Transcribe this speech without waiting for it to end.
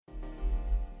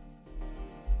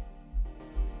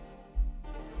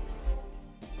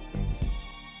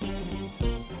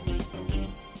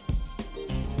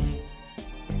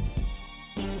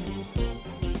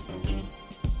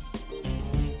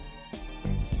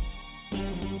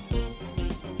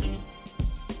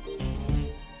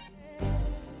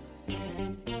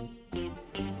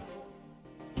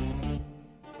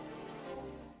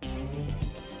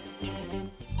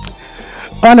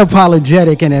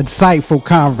unapologetic and insightful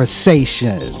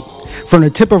conversation. From the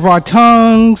tip of our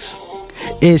tongues,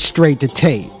 it's straight to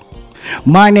tape.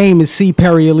 My name is C.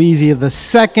 Perry Elysia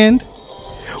II,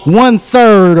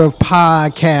 1/3 of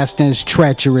podcasting's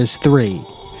treacherous 3.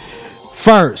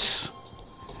 First,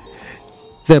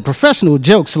 the professional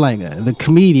joke slinger, the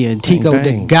comedian Tico Bang,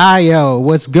 bang. DeGaio.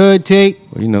 What's good, T?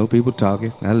 Well, you know, people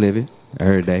talking. I live it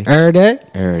every day. Heard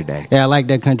that? Every day. Yeah, I like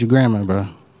that country grammar, bro.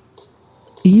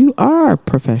 You are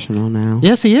professional now.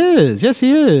 Yes, he is. Yes,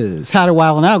 he is. How did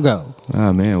Wildin' Out go?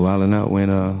 Oh man, Wildin' Out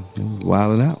went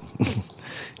Wildin' Out.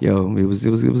 Yo, it was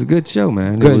a good show,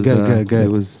 man. Good.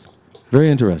 It was very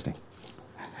interesting,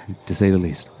 to say the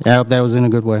least. I hope that was in a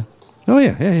good way. Oh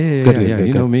yeah. Good,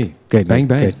 You know me. Good, Bang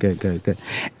bang. Good.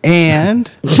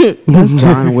 And That's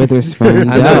John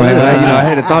Witherspoon. I know, right? I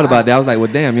had thought about that. I was like,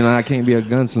 well, damn, I can't be a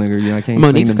gunslinger. I can't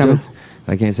Monique's sling them coming. jokes.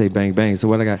 I can't say bang bang. So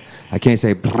what I got? I can't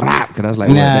say brap because I was like,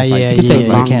 nah, well, that's like You say you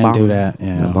bong, can't bong. do that.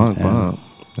 Yeah, bong bong.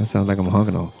 That sounds like I'm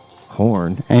honking a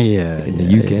horn Yeah, in the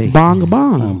UK. Bong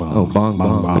bong. Oh, bong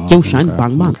bong. Yo, shine,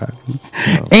 bong bong.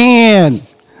 And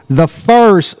the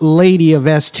first lady of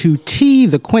S2T,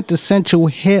 the quintessential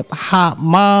hip hop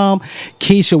mom,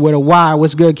 Keisha with a Y.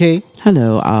 What's good, Key?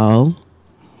 Hello, all.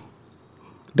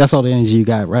 That's all the energy you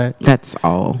got, right? That's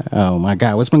all. Oh my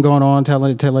God, what's been going on? Tell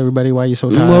everybody why you're so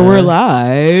tired. Well, we're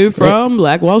live from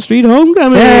Black Wall Street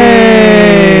Homecoming.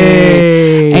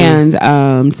 Hey!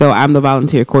 And so I'm the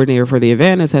volunteer coordinator for the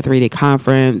event. It's a 3-day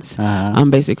conference.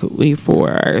 Basically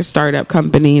for startup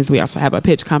companies. We also have a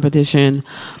pitch competition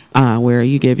where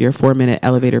you give your 4-minute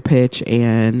elevator pitch,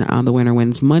 and the winner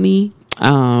wins money.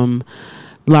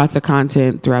 Lots of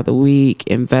content throughout the week.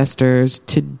 Investors.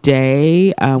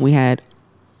 Today we had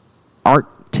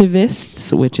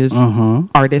Artivists, which is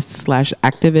artists /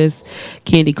 activists.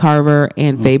 Candy Carver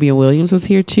and Fabian Williams was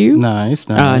here too. Nice.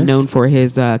 Known for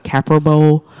his Capra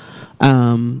Bowl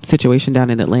situation down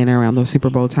in Atlanta around the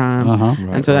Super Bowl time.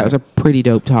 And so that was a pretty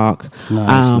dope talk.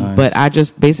 Nice. But I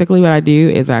just basically what I do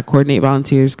is I coordinate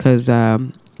volunteers because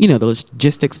the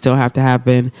logistics still have to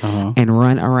happen and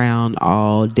run around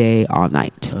all day, all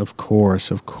night. Of course.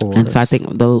 And so I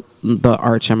think the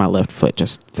arch on my left foot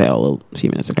just fell a few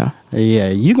minutes ago. Yeah,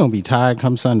 you're gonna be tired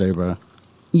come Sunday, bro.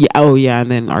 Yeah. Oh, yeah. And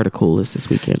then Article is this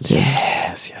weekend too.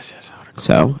 Yes.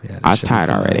 So Yeah, that I was should be tired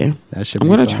fun. already. That should I'm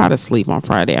be gonna fun. try to sleep on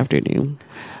Friday afternoon,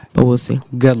 but we'll see.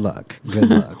 Good luck.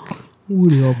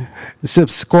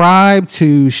 Subscribe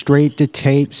to Straight to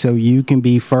Tape so you can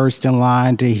be first in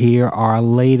line to hear our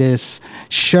latest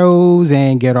shows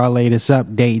and get our latest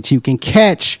updates. You can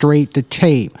catch Straight to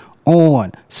Tape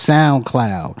on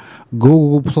SoundCloud,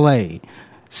 Google Play,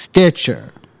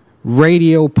 Stitcher,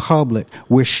 Radio Public.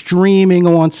 We're streaming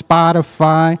on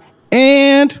Spotify,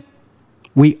 and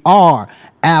we are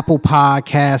Apple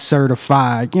Podcast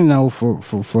certified,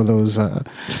 for those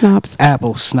Snobs.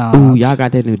 Apple snobs. Ooh, y'all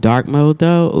got that new dark mode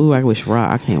though. Ooh, I wish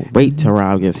Rob. I can't wait till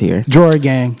Rob gets here. Drawer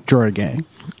gang. I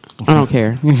don't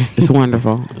care. It's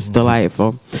wonderful. It's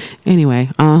delightful. Anyway,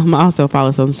 also follow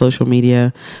us on social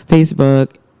media: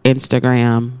 Facebook,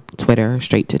 Instagram, Twitter.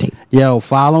 Straight to Tape. Yo,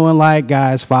 follow and like,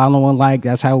 guys. Follow and like.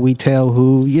 That's how we tell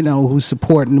who's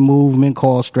supporting the movement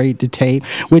called Straight to Tape,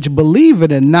 which, believe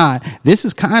it or not, this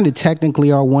is kind of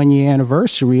technically our 1-year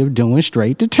anniversary of doing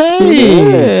Straight to Tape.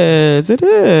 It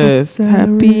is.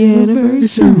 Happy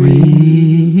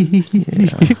anniversary.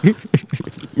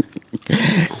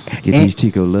 Get these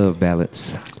Tico love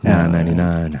ballads.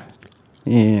 $9.99.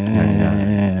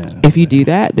 Yeah. If you do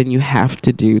that, then you have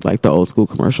to do like the old school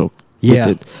commercial. Yeah.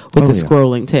 With the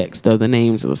scrolling text of the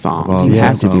names of the songs. All You the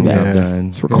have to do songs that. I've done.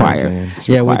 It's required. You know what I'm saying? It's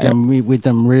Yeah, with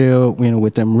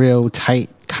required. them real tight,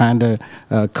 kind of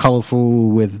colorful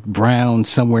with brown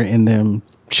somewhere in them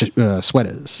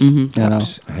sweaters.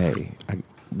 Hey,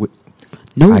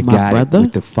 No, I my got brother. it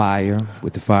with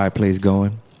the fireplace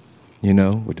going,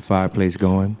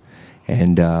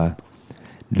 and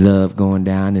love going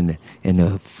down and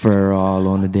the fur all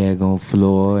on the daggone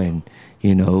floor, and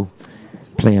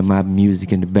playing my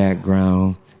music in the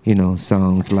background,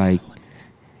 songs like,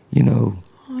 your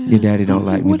daddy don't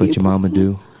like me, but your mama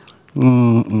do.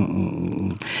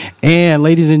 And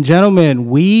ladies and gentlemen,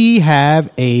 we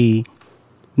have a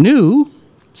new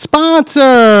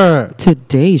sponsor.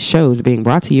 Today's show is being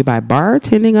brought to you by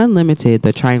Bartending Unlimited,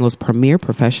 the Triangle's premier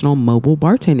professional mobile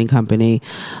bartending company.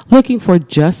 Looking for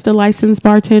just a licensed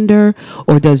bartender,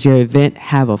 or does your event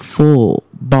have a full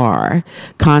bar?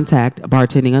 Contact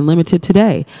Bartending Unlimited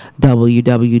today.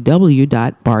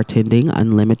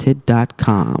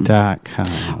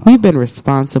 www.bartendingunlimited.com. We've been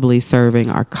responsibly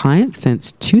serving our clients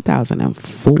since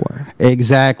 2004.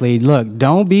 Exactly. Look,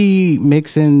 don't be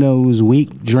mixing those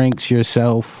weak drinks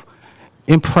yourself.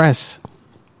 impress.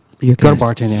 Your Go to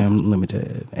guests. Bartending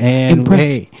Unlimited. And Impress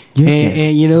hey, your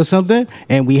and you guests. know something?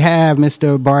 And we have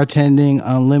Mr. Bartending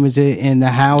Unlimited in the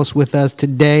house with us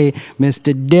today,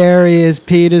 Mr. Darius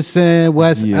Peterson.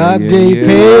 What's up, DP?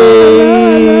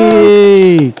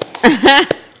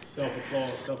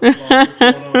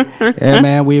 Yeah,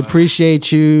 man, we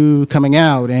appreciate you coming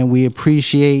out, and we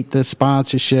appreciate the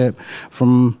sponsorship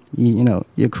from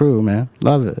your crew, man.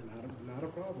 Love it. Not a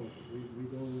problem. We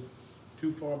go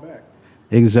too far back.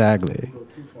 Exactly. We go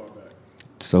too far back.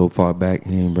 So far back,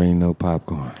 he ain't bring no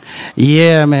popcorn.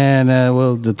 Yeah, man.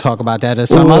 We'll talk about that at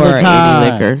some Or other any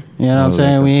time. liquor. You know what I'm No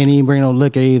saying? liquor. We ain't even bring no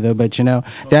liquor either, but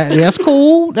that's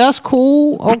cool. That's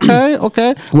cool. Okay.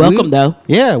 Welcome, though.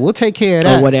 Yeah, we'll take care of Or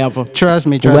that. whatever. Trust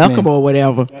me. Welcome or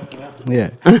whatever.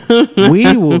 Yeah.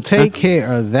 We will take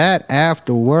care of that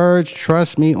afterwards.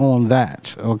 Trust me on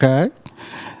that. Okay.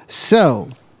 So,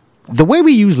 the way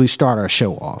we usually start our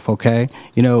show off, okay?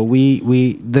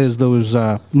 There's those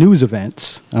news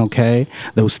events, okay?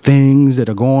 Those things that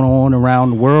are going on around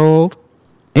the world,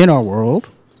 in our world,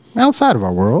 outside of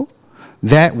our world,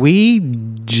 that we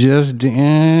just, we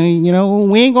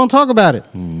ain't gonna talk about it.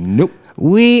 Nope.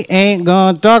 We ain't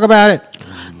gonna talk about it.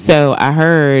 So I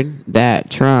heard that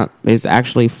Trump is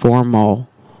actually formal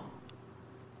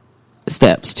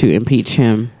steps to impeach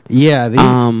him. Yeah, these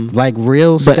like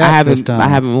real But steps this time. I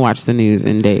haven't watched the news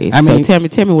in days. I mean- so tell me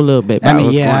a little bit about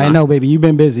what's going on. I know, baby. You've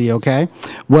been busy, okay?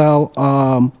 Well,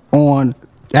 on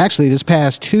actually this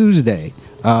past Tuesday,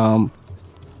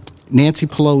 Nancy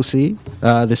Pelosi,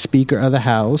 the Speaker of the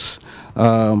House,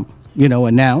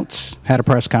 announced, had a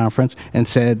press conference, and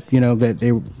said,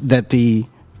 that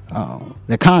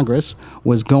Congress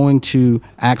was going to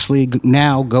actually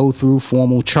now go through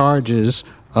formal charges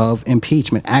of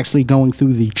impeachment, actually going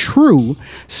through the true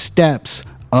steps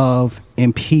of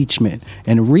impeachment.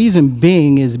 And the reason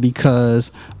being is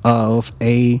because of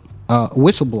a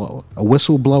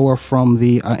whistleblower from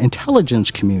the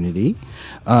intelligence community.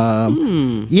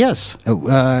 Yes,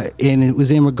 and it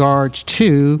was in regards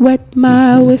to Wet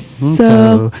my whistle.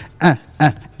 so,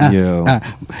 Yo.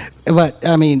 but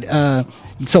I mean,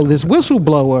 so this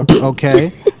whistleblower, okay.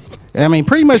 I mean,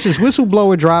 pretty much this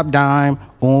whistleblower dropped dime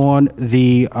on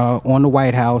the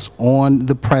White House, on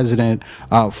the president,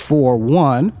 for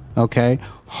one, okay,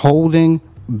 holding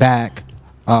back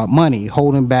money,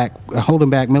 holding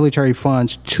back military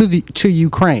funds to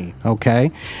Ukraine, okay,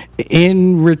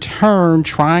 in return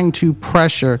trying to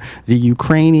pressure the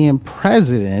Ukrainian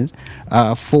president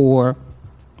for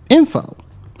info,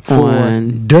 for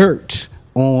On dirt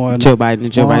on Joe Biden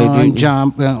and Joe Biden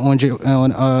Jr.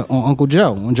 on Uncle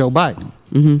Joe, on Joe Biden.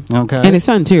 Mm-hmm. Okay, And his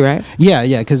son too, right? yeah,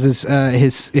 because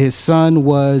his son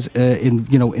was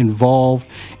involved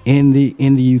in the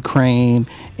Ukraine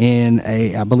in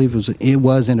I believe it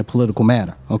was in a political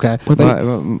manner. Okay,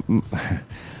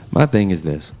 My thing is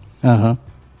this. uh-huh.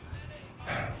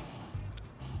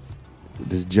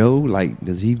 Does Joe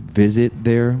does he visit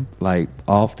there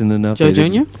often enough? Joe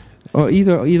that Jr.? Or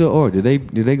either or do they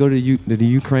go to the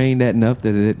Ukraine that enough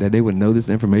that they would know this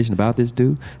information about this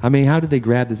dude? I mean, how did they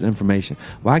grab this information?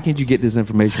 Why can't you get this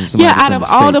information from somebody? Yeah, out from of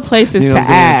the all the States? places You know to what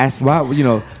I'm saying? ask.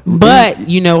 Why But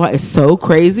it's so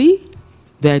crazy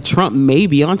that Trump may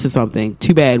be onto something.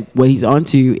 Too bad what he's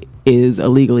onto is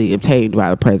illegally obtained by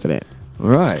the president.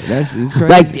 right? It's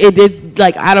crazy.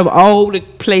 Like out of all the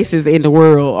places in the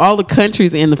world, all the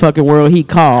countries in the fucking world he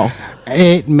called.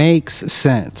 It makes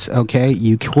sense. Okay,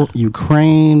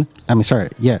 Ukraine.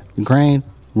 Ukraine,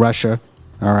 Russia.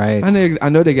 All right. I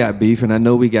know they got beef, and I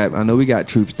know we got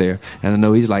troops there, and I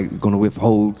know he's going to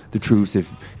withhold the troops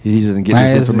if he doesn't get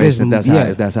this information. That's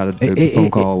how the phone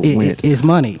call went. It's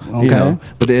money. Okay.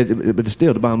 But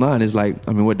still, the bottom line is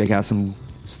what they got some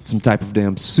type of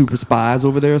damn super spies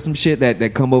over there or some shit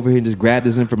that come over here and just grab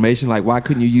this information. Why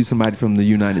couldn't you use somebody from the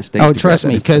United States? Oh, to trust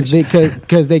grab me, that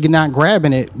because they're not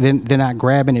grabbing it. They're not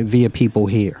grabbing it via people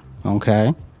here.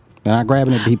 Okay. They're not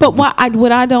grabbing it people. But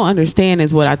what I don't understand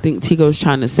is what I think Tico's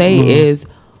trying to say is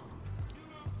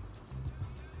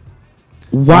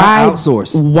why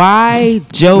outsource? Why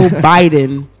Joe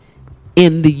Biden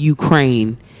in the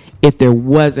Ukraine if there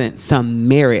wasn't some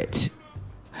merit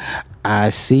I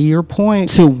see your point.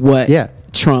 to what Yeah.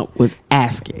 Trump was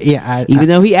asking. Yeah, even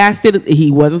though he asked it, he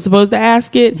wasn't supposed to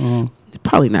ask it.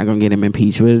 Probably not going to get him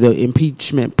impeached with the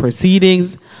impeachment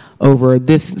proceedings over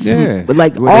this. Yeah.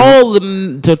 All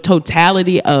the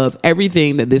totality of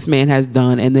everything that this man has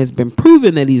done, and that's been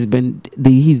proven that he's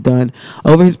done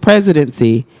over his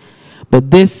presidency. But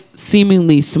this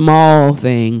seemingly small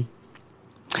thing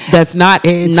that's not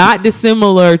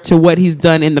dissimilar to what he's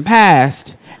done in the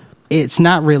past. it's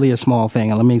not really a small thing,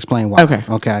 and let me explain why. Okay.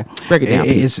 Break it down.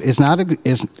 It's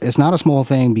not a small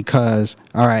thing because,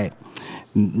 all right,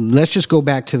 let's just go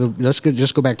back to the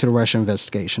Russia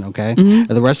investigation. Okay,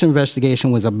 the Russia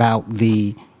investigation was about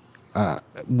the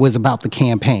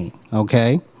campaign.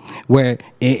 Okay, where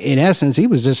in essence he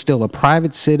was just still a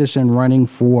private citizen running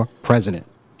for president.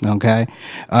 Okay,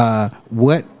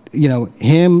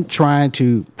 him trying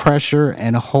to pressure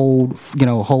and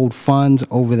hold funds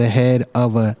over the head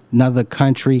of another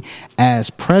country as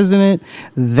president,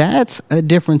 that's a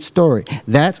different story.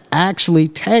 That's actually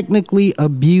technically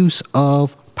abuse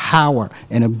of power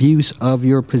and abuse of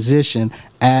your position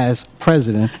as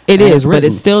president. It is, but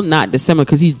it's still not dissimilar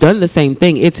because he's done the same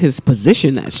thing. It's his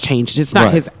position that's changed. It's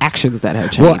not his actions that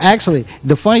have changed. Well, actually,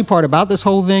 the funny part about this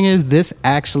whole thing is this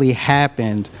actually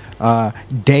happened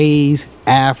days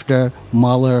after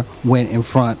Mueller went in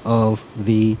front of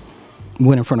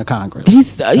Congress.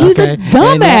 He's a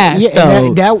dumbass,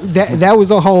 though. That was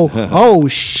a whole oh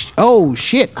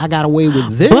shit, I got away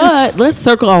with this. But let's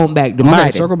circle on back to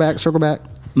Biden. Circle back.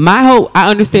 I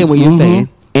understand what you're saying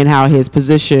and how his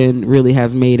position really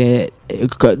has made it a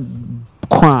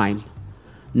crime,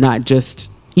 not just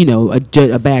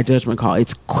a bad judgment call.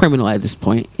 It's criminal at this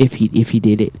point if he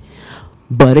did it.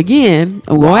 But again,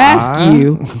 I'm going to ask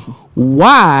you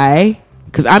why.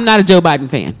 Because I'm not a Joe Biden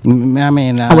fan. I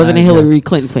mean, I wasn't a Hillary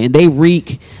Clinton fan. They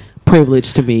reek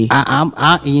privilege to me. I'm an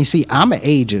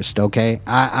ageist. Okay,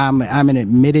 I'm an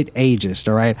admitted ageist.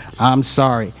 All right, I'm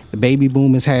sorry. The baby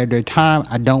boomers had their time.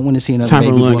 I don't want to see another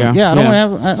baby boomer. Yeah,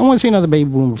 I don't want to see another baby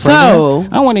boomer president. So, I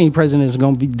don't want any president that's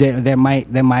going to be that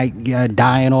might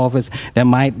die in office. That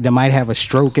might have a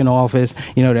stroke in office.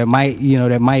 That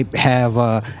might have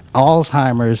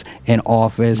Alzheimer's in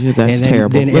office. Yeah, that's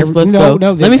terrible. Let's go.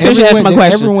 Let me finish asking my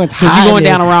question. Everyone's you're going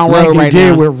down the wrong road right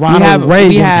now. With Ronald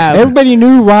Reagan. Everybody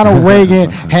knew Ronald Reagan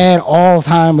had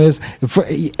Alzheimer's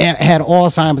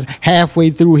halfway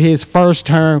through his first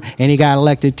term, and he got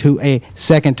elected to a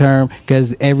second term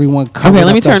because everyone covered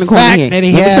let me turn the corner here. That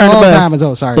he had Alzheimer's.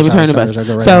 Oh, sorry. Let me turn the bus.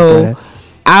 So,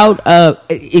 out of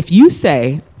if you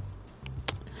say,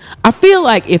 I feel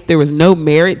like if there was no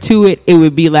merit to it, it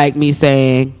would be like me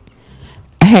saying,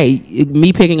 hey,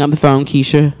 me picking up the phone,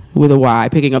 Keisha, with a Y,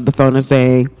 picking up the phone and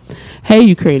saying, hey,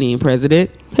 Ukrainian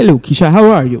president. Hello, Keisha, how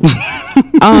are you?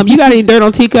 You got any dirt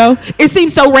on Tico? It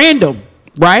seems so random,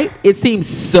 right? It seems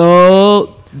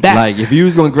so... Like if you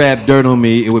was gonna grab dirt on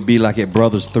me, it would be like at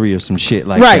Brothers 3 or some shit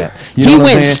like that. He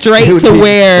went straight to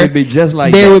where it'd be just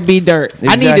like there would be dirt. Exactly.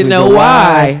 I need to know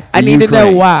why. I need to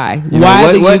know why.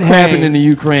 What happened in the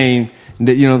Ukraine?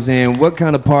 You know what I'm saying? What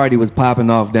kind of party was popping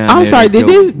off down there? I'm sorry. Did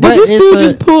this dude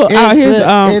just pull out his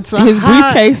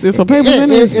briefcase and some papers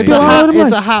in it?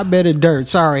 It's a hotbed of dirt.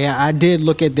 Sorry, I did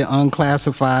look at the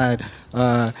unclassified.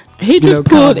 He just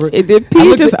pulled. He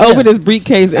just opened his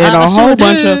briefcase and a whole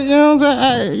bunch of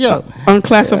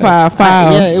unclassified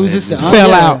files. Yeah, it was just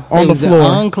fell out on the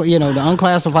floor. The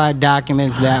unclassified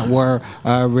documents that were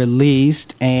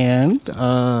released, and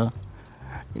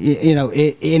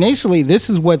initially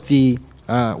this is what the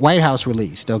White House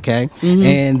released, okay,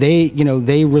 and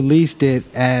they released it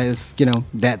as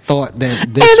that thought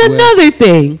that this. And another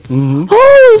thing, who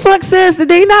the fuck says that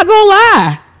they not gonna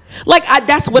lie? Like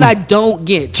that's what I don't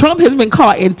get. Trump has been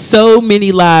caught in so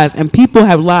many lies, and people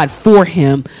have lied for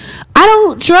him. I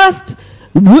don't trust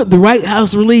what the White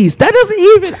House released. That doesn't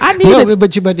even. I need.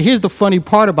 But here's the funny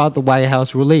part about the White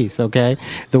House release. Okay,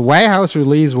 the White House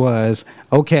release was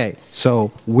okay.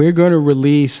 So we're going to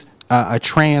release a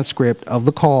transcript of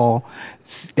the call,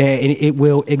 and it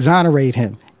will exonerate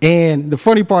him. And the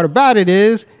funny part about it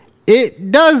is.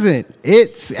 It doesn't.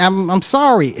 I'm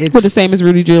sorry. It's the same as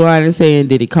Rudy Giuliani saying,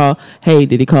 did he call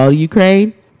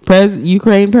Ukraine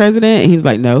president? And he was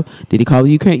like, no. Did he call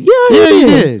Ukraine? Yeah, he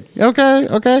did.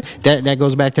 Okay. That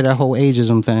goes back to that whole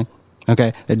ageism thing.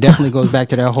 Okay, it definitely goes back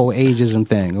to that whole ageism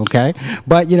thing. Okay,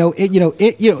 but in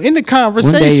the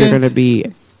conversation, one day you're gonna be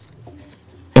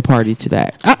a party to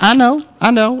that. I know.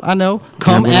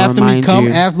 Come after me. Come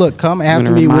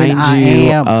after me when I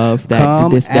am.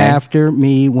 Come after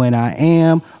me when I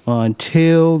am.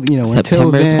 Until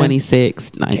September until then,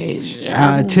 26th.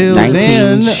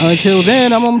 Until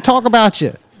then, I'm gonna talk about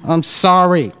you. I'm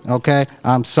sorry. Okay,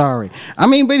 I'm sorry. I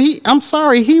mean, but I'm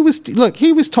sorry. He was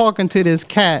talking to this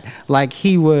cat like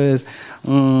he was.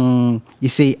 You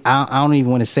see, I don't even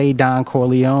want to say Don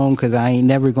Corleone because I ain't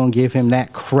never gonna give him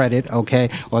that credit. Okay,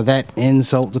 or that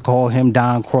insult to call him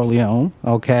Don Corleone.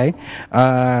 Okay.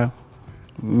 I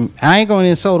ain't gonna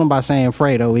insult him by saying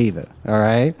Fredo either. All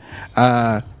right.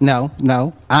 No.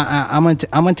 I'm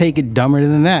gonna take it dumber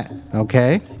than that.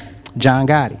 Okay. John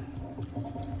Gotti.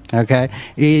 Okay,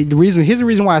 here's the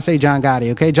reason why I say John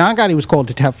Gotti. Okay, John Gotti was called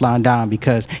the Teflon Don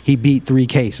because he beat 3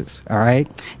 cases. All right,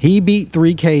 he beat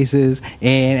 3 cases,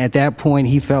 and at that point,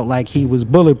 he felt like he was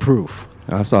bulletproof.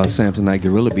 I saw Samsonite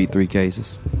Gorilla beat 3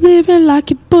 cases. Living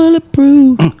like you're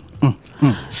bulletproof.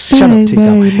 Shut up, Tico.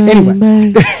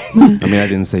 Anyway. I mean, I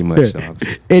didn't say much. So.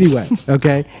 Anyway,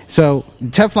 okay. So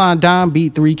Teflon Don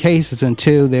beat 3 cases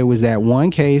until there was that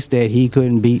one case that he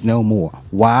couldn't beat no more.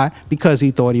 Why? Because he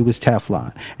thought he was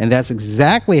Teflon. And that's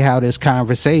exactly how this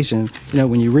conversation,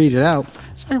 when you read it out,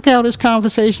 it's exactly how this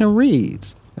conversation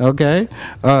reads. Okay,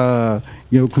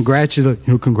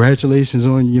 congratulations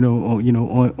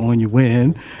on on your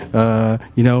win.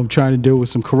 I'm trying to deal with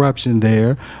some corruption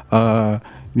there. I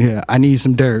need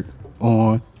some dirt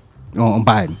on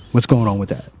Biden. What's going on with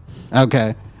that?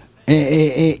 Okay,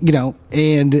 and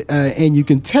you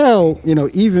can tell,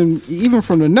 even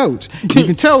from the notes, you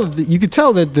can tell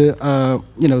that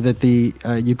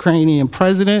the Ukrainian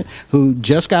president who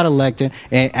just got elected,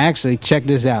 and actually check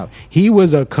this out, he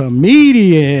was a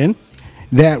comedian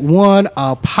that won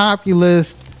a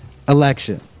populist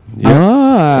election.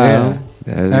 Yeah.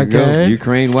 There it goes.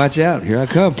 Ukraine, watch out. Here I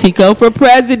come. Tico for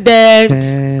president.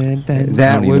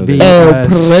 That would be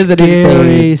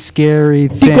a scary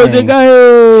thing. Tico de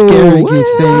Gallo. Scary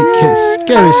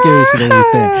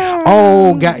thing.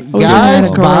 Oh, guys,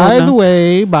 by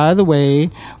the way,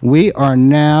 we are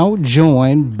now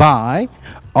joined by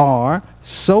our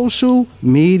social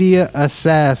media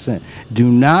assassin. Do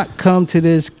not come to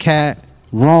this cat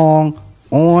wrong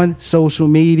on social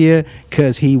media,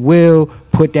 because he will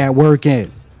put that work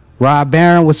in. Rob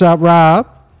Barron, what's up, Rob?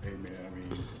 Hey, man,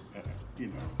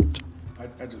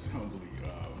 I just humbly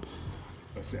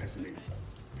assassinate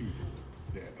people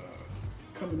that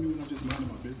come to me when I'm just minding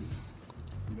my business.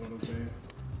 You know what I'm saying?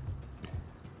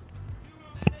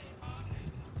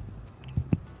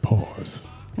 Pause.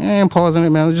 And pausing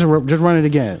it, man. Just run it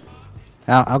again.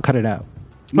 I'll cut it out.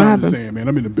 No, I'm just saying, man,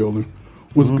 I'm in the building.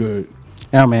 What's good?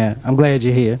 Oh, man, I'm glad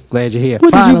you're here. What, finally.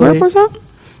 Did you burp or something?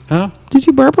 Huh? Did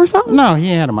you burp or something? No, he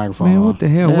had a microphone. Man, what the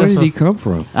hell? Where did he come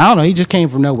from? I don't know. He just came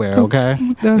from nowhere. Okay.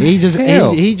 He just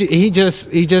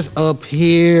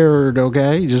appeared.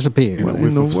 Okay. He just appeared. In a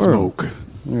whiff of smoke.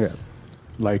 Yeah.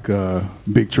 Like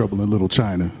Big Trouble in Little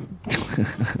China.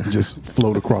 Just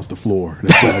float across the floor.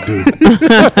 That's what I do.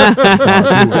 That's how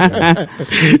I do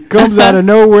it. Comes out of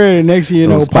nowhere, and next thing you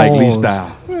know, Spike Lee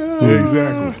style. Yeah,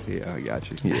 exactly. Yeah, I got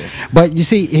you. Yeah. But you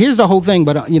see, here's the whole thing.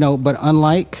 But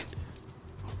unlike,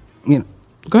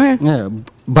 go ahead. Yeah.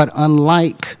 But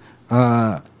unlike,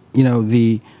 the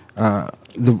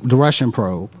Russian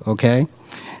probe. Okay.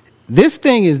 This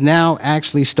thing is now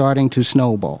actually starting to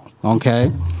snowball.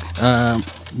 Okay.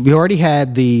 We already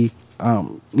had the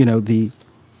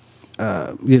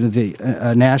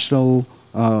national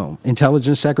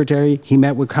intelligence secretary. He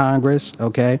met with Congress,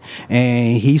 okay,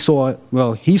 and he saw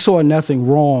nothing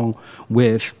wrong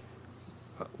with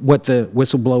what the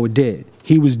whistleblower did.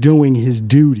 He was doing his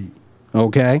duty,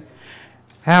 okay.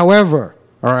 However,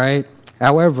 when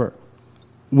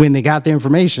they got the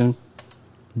information,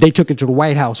 they took it to the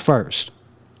White House first,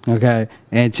 okay.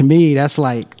 And to me, that's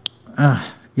like,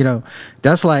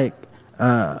 that's like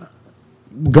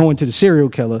going to the serial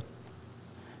killer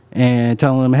and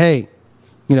telling them, hey,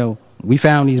 we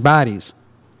found these bodies,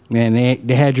 and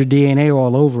they had your DNA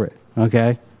all over it.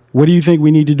 Okay, what do you think we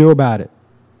need to do about it?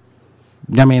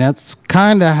 I mean, that's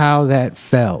kind of how that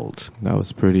felt. That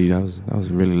was pretty. That was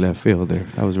really left field there.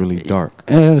 That was really dark.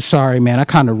 Sorry, man. I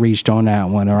kind of reached on that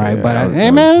one. All right, Yeah, but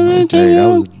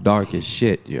that was dark as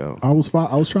shit, yo. I was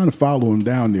trying to follow him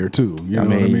down there too. You know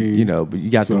what I mean? But you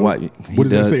got to watch. What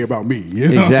does that say about me?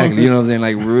 Exactly. You know what I'm saying?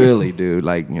 Like, really, dude.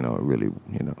 Like, really.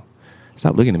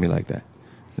 Stop looking at me like that.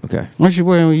 Okay. What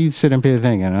you sit up here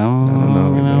thinking? I don't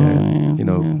know,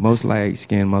 man. Most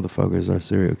light-skinned motherfuckers are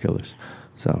serial killers.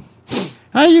 So.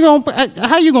 How you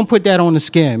gonna put that on the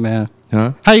skin, man?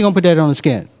 Huh? How you gonna put that on the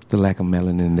skin? The lack of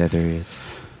melanin that there is.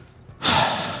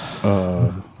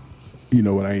 You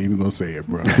know what? I ain't even gonna say it,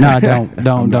 bro. No, don't.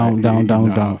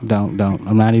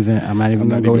 I'm not even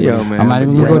gonna go there. I'm not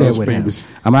even gonna go there with him.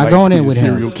 I'm not going in with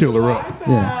him. Serial killer up.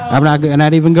 Yeah, I'm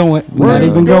not even going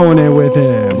there with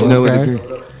him.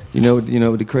 You know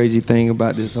what the crazy thing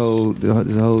about this whole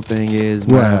thing is,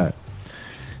 man,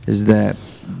 is that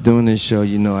doing this show,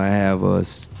 I have a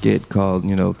skit called,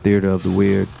 Theater of the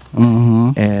Weird,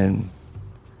 and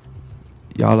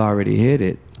y'all already hit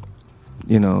it.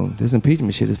 This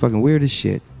impeachment shit is fucking weird as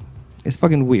shit. It's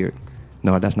fucking weird.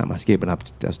 No, that's not my skit,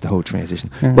 but that's the whole transition.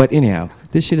 Mm-hmm. But anyhow,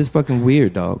 this shit is fucking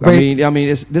weird, dog. I mean,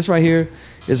 it's this right here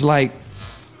is like,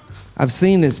 I've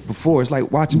seen this before. It's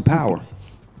like watching Power.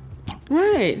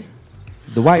 Right.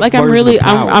 The white like version of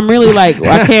Power. I'm really like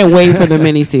I can't wait for the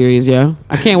miniseries, yo.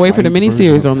 I can't wait for the White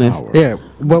miniseries version on of this. Power. Yeah,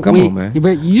 but Come on, man.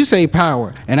 But you say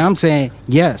Power, and I'm saying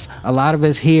yes. A lot of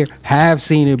us here have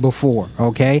seen it before.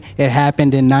 Okay, it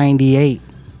happened in '98.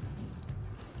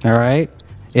 All right,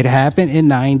 it happened in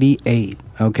 '98.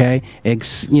 Okay,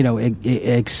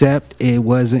 except it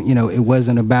wasn't. It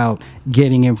wasn't about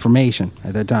getting information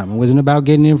at that time. It wasn't about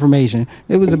getting information.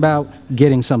 It was about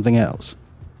getting something else.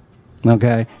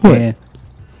 Okay, What? and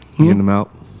Getting them out.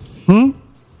 you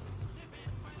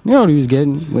know what he was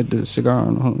getting with the cigar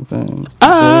and the whole thing.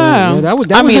 That was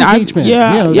impeachment.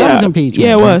 That was impeachment.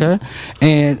 Yeah, it was. Okay?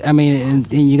 And I mean,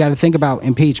 and you got to think about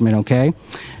impeachment. Okay,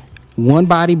 one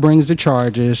body brings the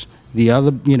charges, the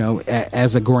other,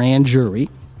 as a grand jury,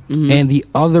 and the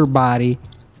other body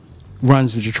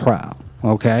runs the trial.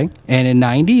 Okay, and in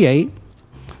 '98,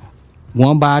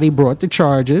 one body brought the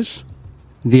charges,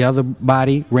 the other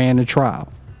body ran the trial.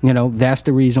 That's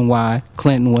the reason why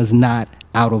Clinton was not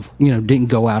didn't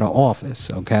go out of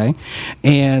office. Okay,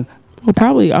 and Well,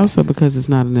 probably also because it's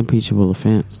not an impeachable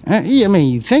offense. yeah, I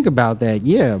mean, you think about that,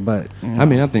 yeah, but I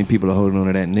mean, I think people are holding on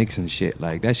to that Nixon shit.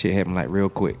 Like that shit happened like real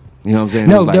quick. You know what I'm saying?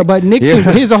 no, It was like- but Nixon.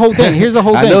 Yeah. Here's the whole thing. I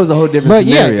know it's a whole different but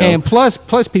scenario. yeah, and plus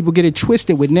people get it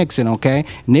twisted with Nixon. Okay,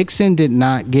 Nixon did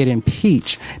not get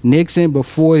impeached. Nixon,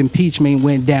 before impeachment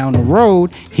went down the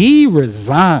road, he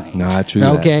resigned. Nah, true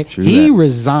that. Okay, True he that.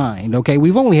 resigned. Okay,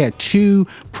 we've only had 2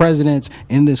 presidents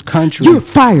in this country. You're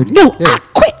fired. No, I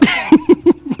quit.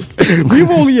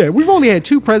 we've only had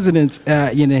 2 presidents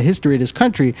in the history of this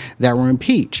country that were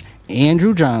impeached: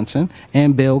 Andrew Johnson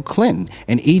and Bill Clinton,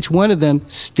 and each one of them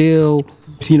still,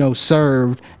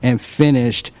 served and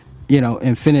finished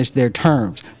their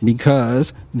terms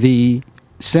because the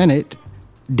Senate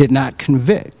did not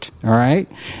convict. All right,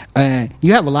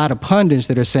 you have a lot of pundits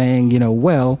that are saying,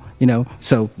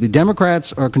 so the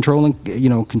Democrats are controlling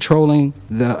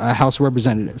the House of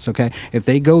Representatives. Okay, if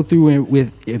they go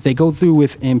through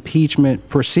with impeachment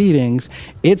proceedings,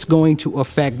 it's going to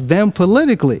affect them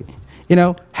politically.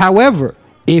 However,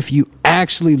 if you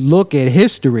actually look at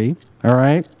history, all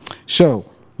right, so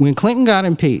when Clinton got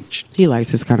impeached, He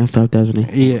likes this kind of stuff, doesn't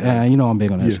he? yeah, I'm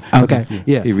big on this. Yeah. Okay,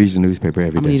 yeah. He reads the newspaper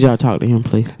every I'm gonna day. need y'all to talk to him,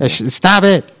 please. Stop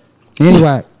it.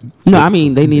 Anyway, No, I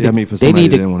mean they need. I mean, for they somebody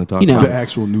need that to, didn't wanna talk you know, about The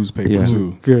actual newspaper Yeah.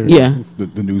 too. Yeah,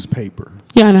 The newspaper.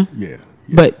 yeah, I know. Yeah.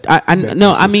 But I That- no,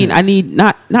 that's I what's mean in. I need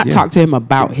not talk to him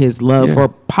about his love Yeah. for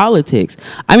politics.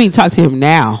 I mean talk to him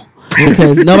now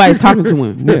because nobody's talking to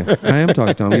him. Yeah, I am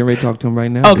talking to him. I'm getting ready to talk to him right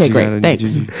now. Okay, You great. gotta-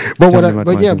 Thanks. but tell me about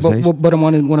my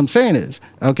conversation. what I'm saying is,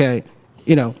 okay,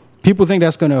 people think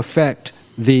that's going to affect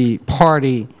the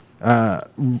party,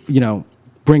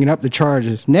 bringing up the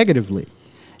charges negatively.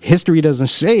 History doesn't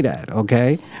say that.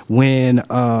 Okay, when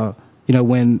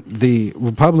the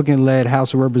Republican-led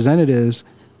House of Representatives,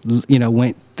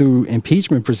 went through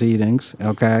impeachment proceedings.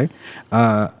 Okay,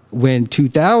 when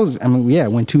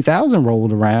 2000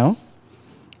 rolled around,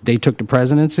 they took the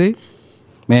presidency.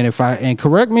 Man, and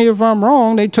correct me if I'm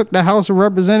wrong, they took the House of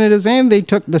Representatives and they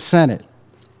took the Senate.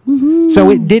 So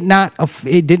it did not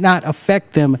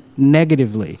affect them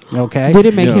negatively. Okay. Did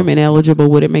it make him ineligible?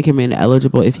 Would it make him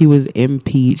ineligible if he was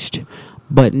impeached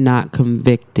but not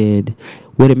convicted?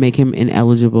 Would it make him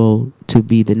ineligible to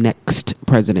be the next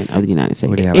president of the United States?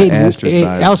 Would he have an asterisk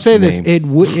by his I'll say this: name?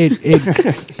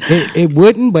 it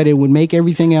wouldn't, but it would make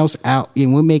everything else out. It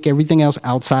would make everything else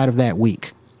outside of that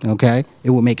week. Okay,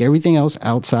 it would make everything else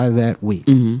outside of that week.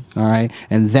 All right,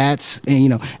 and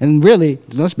and really,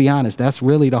 let's be honest, that's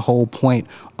really the whole point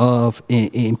of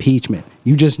impeachment.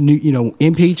 You just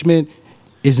impeachment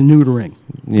is neutering.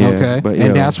 Yeah, okay, but,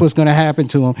 and that's what's going to happen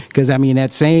to him because that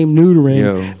same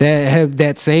neutering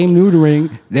that same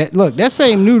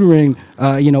neutering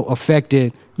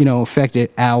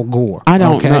affected Al Gore. I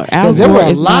don't know. Al 'Cause there Gore were a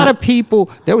is lot not- of people.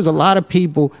 There was a lot of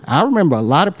people. I remember a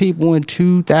lot of people in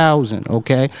 2000.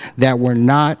 Okay, that were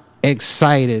not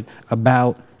excited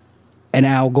about an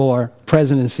Al Gore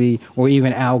presidency or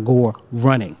even Al Gore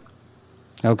running.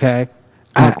 Okay.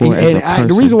 Al Gore as a The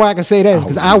person. reason why I can say that is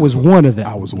because I was one of them.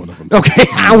 I was one of them. Okay,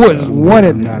 I was one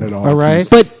of them. Not at all. All right,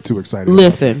 Too excited.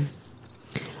 Listen,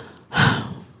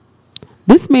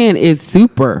 this man is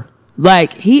super.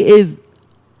 Like he is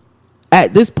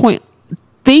at this point.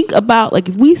 Think about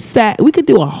if we could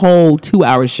do a whole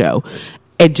 2-hour show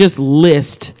and just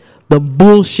list the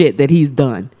bullshit that he's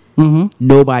done.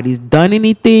 Nobody's done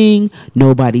anything.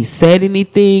 Nobody said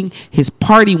anything. His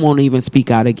party won't even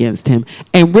speak out against him.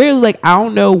 And really, I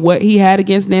don't know what he had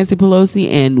against Nancy Pelosi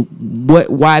and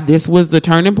why this was the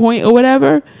turning point or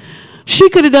whatever. She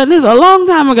could have done this a long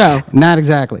time ago. Not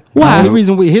exactly. Why?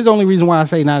 His only reason why I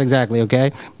say not exactly,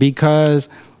 okay? Because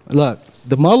look,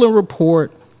 the Mueller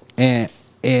report, and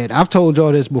I've told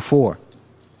y'all this before.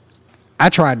 I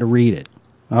tried to read it.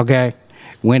 Okay,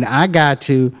 when I got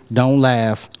to don't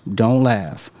laugh.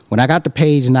 When I got to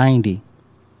page 90.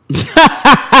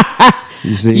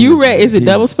 You read? Is it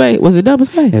double space? Was it double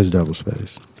space? It was double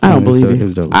space. I don't believe It you.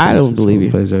 was double I space. don't believe you.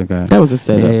 Okay. That was a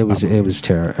setup. Yeah, it was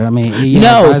terrible. I mean,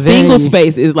 No, single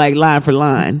space is like line for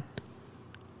line.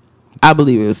 I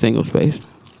believe it was single space.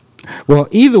 Well,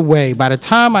 either way, by the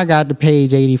time I got to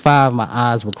page 85, my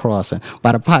eyes were crossing.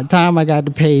 By the time I got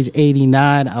to page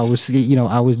 89, I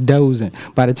was dozing.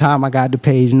 By the time I got to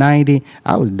page 90,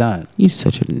 I was done. You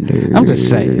such a nerd. I'm just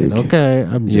saying, okay?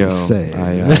 I'm just saying.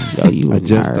 You I a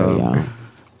just nerd, y'all. I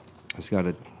just got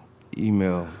an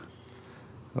email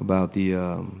about the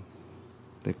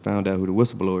they found out who the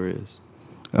whistleblower is.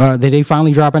 Did they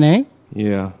finally drop a name?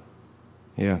 Yeah.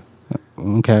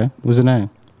 Okay. What's the name?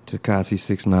 Tekashi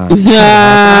 6ix9ine.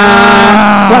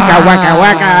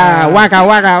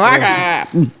 Waka.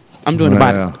 I'm doing the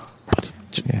body.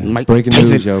 Yeah. Mike Breaking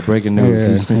Tyson. news, yo. Breaking news. Yeah,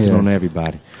 He's snitching yeah. on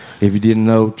everybody. If you didn't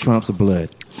know, Trump's a blood.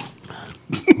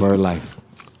 Word life.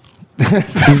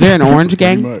 Is there an orange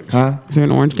gang? Pretty much. Huh? Is there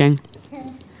an orange gang?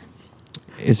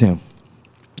 It's him.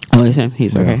 Oh, it's him.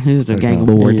 He's okay. He's a That's gang him.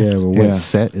 lord. Yeah, but what Yeah.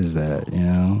 set is that? You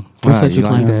know. What's Wow, that you you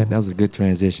like playing? that? That was a good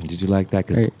transition. Did you like that?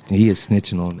 Because he is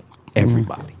snitching on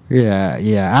everybody.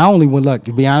 Yeah. I only would look.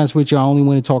 To be honest with you, I only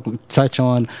want to touch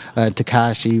on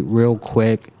Tekashi real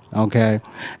quick. Okay,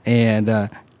 and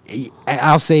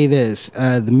I'll say this: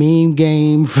 the meme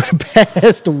game for the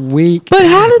past week. But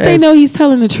how did they know he's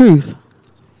telling the truth?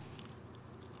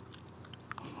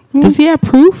 Does he have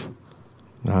proof?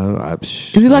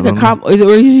 Is he like a cop? Or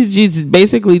he's just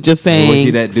basically just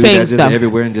saying that dude saying that just stuff?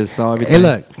 everywhere and just saw everything? Hey,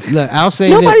 look. I'll say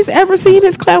Nobody's this. ever seen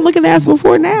his clown looking ass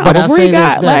before now. But I'll before say he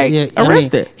got this,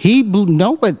 arrested. he blew.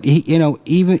 No, but he,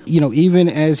 even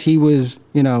as he was,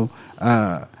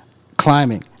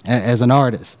 climbing as an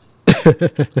artist.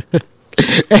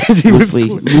 As he Loosely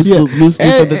for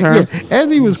the term.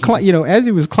 as he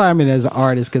was climbing as an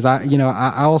artist, because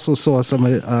I also saw some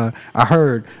of I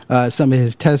heard some of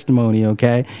his testimony.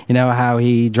 Okay, how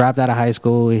he dropped out of high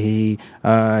school, he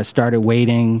started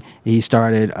waiting, he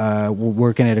started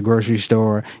working at a grocery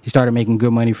store, he started making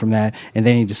good money from that, and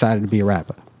then he decided to be a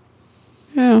rapper.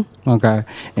 Yeah. Okay,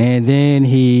 and then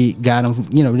he got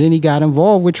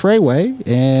involved with Treyway,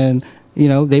 and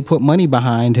they put money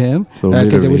behind him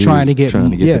because they were trying to get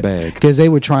the bag. because they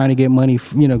were trying to get money.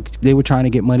 They were trying to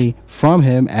get money from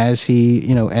him as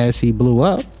he blew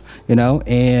up.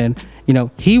 And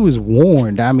he was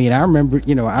warned. I mean, I remember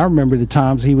the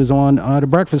times he was on the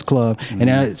Breakfast Club,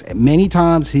 and many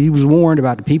times he was warned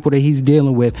about the people that he's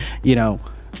dealing with.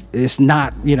 It's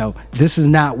not. This is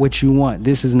not what you want.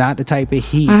 This is not the type of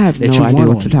heat I have that no you idea want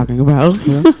what on you're you. talking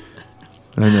about.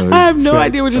 I know. I have no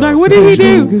idea what you're talking. What did he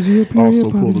do? Also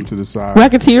pulled him to the side.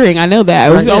 Racketeering. I know that.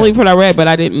 It was Right, only yeah. what I read, but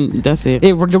I didn't. That's it.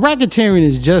 The racketeering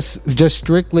is just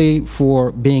strictly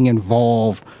for being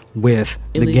involved with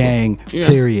the Illegal. gang. Yeah.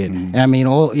 Period.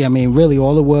 Really,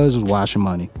 all it was washing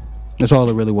money. That's all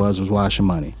it really was washing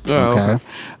money. Oh,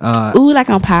 okay. Ooh, like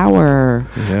on Power.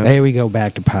 Yeah. There we go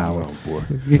back to power. Oh boy.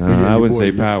 I wouldn't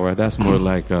say power. That's more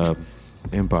like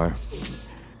Empire.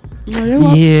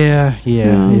 Yeah.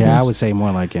 okay. I would say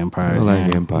more like Empire. I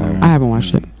like yeah. Empire. I haven't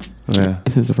watched it Yeah.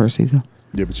 since the first season.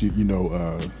 Yeah, but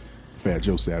Fat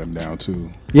Joe sat him down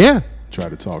too. Yeah. Tried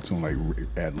to talk to him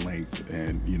at length,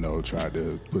 and tried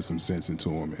to put some sense into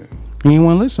him, and You ain't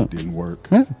want to listen. didn't work.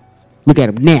 Yeah. Look at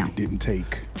him now. Didn't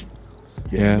take.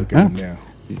 Yeah. Look at him now.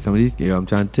 Some of these, I'm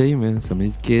trying to tell you, man. Some of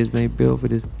these kids ain't built for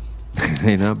this.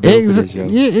 They not built for this, yo.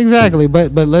 Yeah, exactly.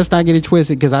 But let's not get it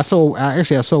twisted, because I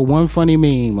saw one funny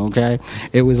meme. Okay,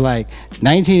 it was like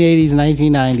 1980s,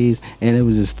 1990s, and it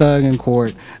was this thug in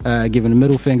court giving a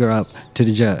middle finger up to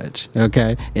the judge.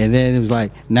 Okay, and then it was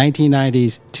like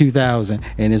 1990s, 2000,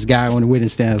 and this guy on the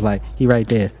witness stand is like, he right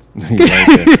there.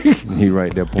 He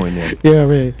right there pointing at it. Yeah,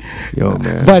 man. Yo,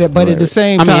 man. But at the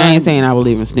same I time, mean, I ain't saying I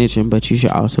believe in snitching, but you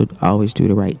should also always do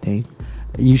the right thing.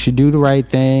 you should do the right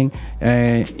thing.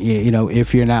 And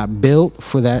if you're not built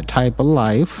for that type of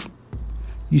life,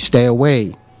 you stay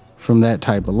away from that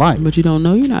type of life. But you don't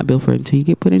know you're not built for it until you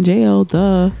get put in jail.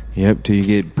 Duh. Yep, till you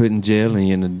get put in jail and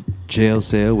you're in a jail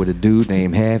cell with a dude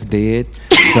named Half Dead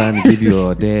trying to give you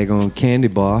a daggone candy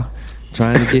bar,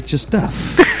 trying to get your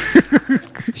stuff.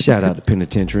 Shout out to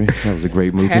Penitentiary. That was a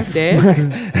great movie. Half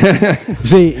dead.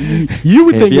 See, you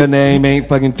would If think your name ain't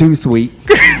fucking too sweet.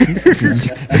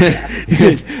 He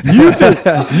said, you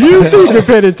think the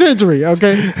penitentiary,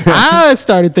 okay? I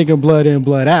started thinking blood in,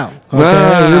 blood out. Okay,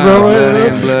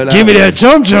 Blood in, blood give me out. that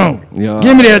chum chum. Yeah.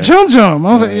 Give me that chum chum.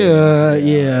 I was like,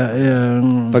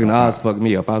 yeah. Fucking Oz fucked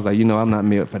me up. I was like, I'm not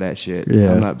built for that shit.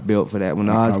 Yeah. I'm not built for that. When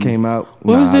Oz came out,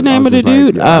 What was the I name of the just like,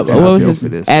 dude? I'm What was built his- for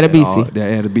this. Adebisi.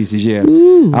 Yeah, Adebisi,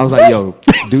 yeah. I was like, yo,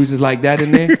 dudes is like that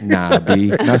in there? Nah, B.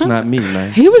 That's not me,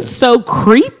 man. He was so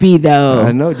creepy though.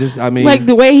 I know, Like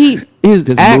the way his just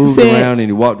moved accent around and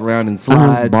he walked around in on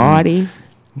slides. his body.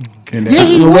 And Yeah,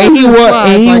 he The way was he in wore, slides,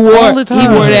 and he like, wore, all the he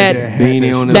time. wore that.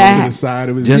 beanie on the that- to the side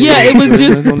of his Just- Yeah, it was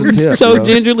just on the tip, so bro.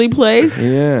 gingerly placed.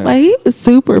 Yeah. Like he was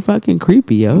super fucking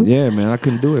creepy, yo. Yeah, man, I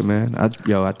couldn't do it, man. I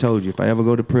told you, if I ever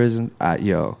go to prison,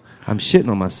 I'm shitting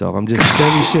on myself. I'm just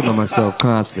steady shitting on myself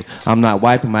constantly. I'm not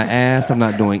wiping my ass. I'm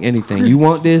not doing anything. You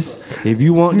want this? If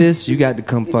you want this, you got to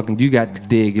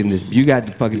dig in this. You got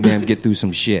to fucking damn get through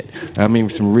some shit. I mean,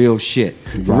 some real shit.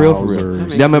 For real.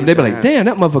 Wowzers. They be like, damn,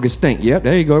 that motherfucker stink. Yep,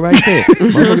 there you go, right there.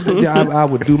 I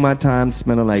would do my time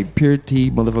smelling like pure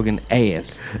tea motherfucking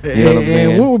ass. You know what I'm And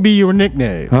saying? what would be your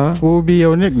nickname? Huh? What would be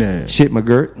your nickname? Shit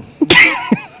McGirt.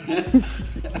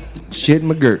 Shit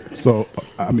McGirt. So,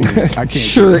 I mean, I can't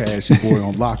Shirt. get past you, boy,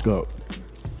 on lockup.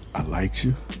 I liked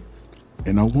you,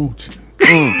 and I want you.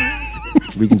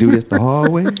 We can do this the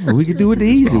hard way, or we can do it the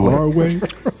It's easy the way. hard way.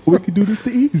 Or we can do this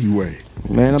the easy way.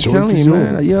 Man, I'm Choice telling is you,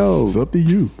 man. yours. Yo. It's up to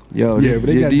you. Yo, yeah, but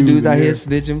they got these dudes in out here there.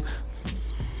 snitching.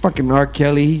 Fucking R.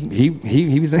 Kelly, he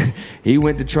was he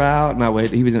went to trial.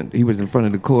 He was in front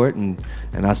of the court, and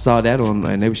I saw that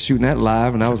and they were shooting that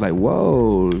live, and I was like,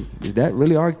 whoa, is that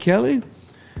really R. Kelly?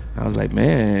 I was like,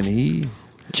 man,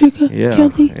 Chica, yeah,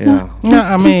 Kelly. yeah. No,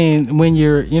 I mean when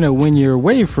you're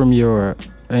away from your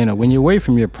when you're away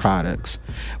from your products,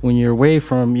 when you're away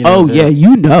from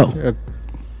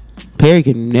Perry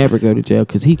can never go to jail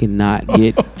because he cannot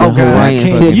get the God, Hawaiian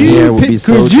can silky. hair would be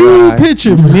so could you dry.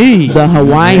 picture me? The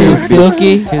Hawaiian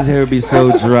silky. His hair would be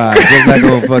so dry, just like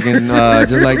on fucking,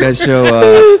 just like that show.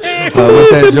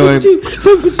 What's that joint?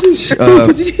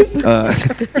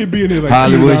 He'd be in there like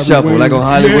Hollywood Steve Shuffle, Harvey like on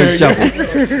Williams. Hollywood Yeah,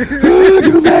 Shuffle.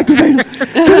 Give him activated.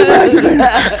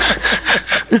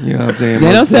 You know what I'm saying?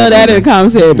 They don't sell that in the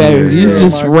commissary, baby. You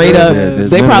just straight up.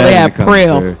 There's They none of probably that have in the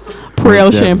commissary. Prel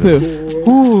Most shampoo.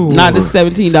 Not the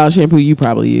 $17 shampoo you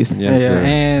probably use. Yes, Yeah, sir.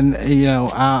 and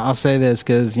I'll say this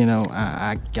because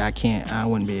I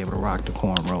wouldn't be able to rock the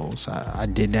cornrows. I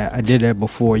did that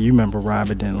before. You remember,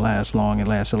 Rob? It didn't last long. It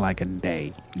lasted like a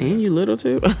day. And you little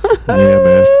too. Yeah,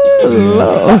 man.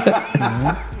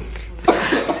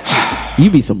 You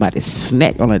be somebody's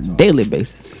snack on a daily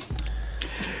basis.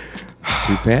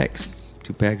 2 packs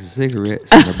of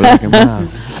cigarettes, and a Black and Mild.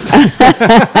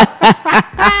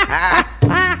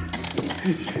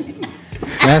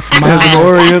 That's An my.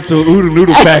 Oriental oodle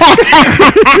noodle packet.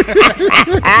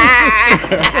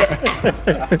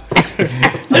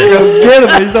 Get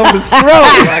him! He's on the stroke.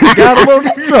 I got him on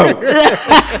the stroke.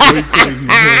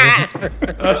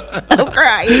 I'm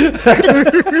crying.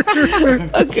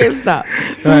 Okay, stop.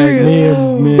 Like me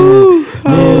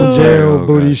and Gerald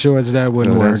booty shorts. That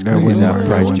wouldn't work. that's That crazy. wouldn't I work.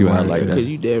 priced That you wouldn't out work. like that. Because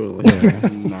you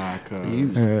definitely. Nah,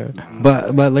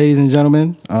 cuz. But ladies and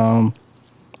gentlemen,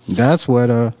 that's what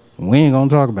we ain't gonna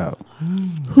talk about.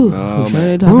 Ooh,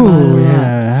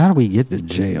 Yeah, how do we get to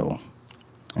jail?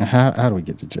 How do we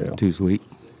get to jail? Too sweet.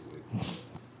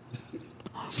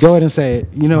 Go ahead and say it.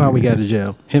 You know how we got to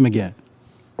jail? Him again.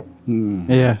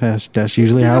 Yeah, that's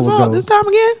usually how it goes. This time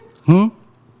again?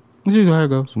 That's usually how it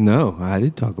goes. No, I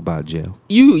did talk about jail.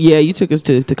 You took us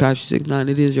to Tekashi 6ix9ine.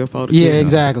 It is your fault. Yeah, again.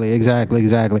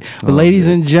 exactly. But ladies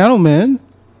and gentlemen,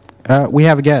 we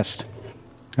have a guest.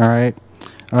 All right.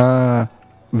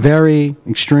 Very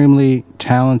extremely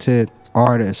talented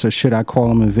artist, or should I call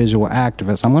him a visual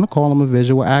activist? I'm going to call him a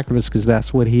visual activist because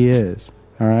that's what he is.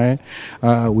 All right.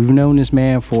 We've known this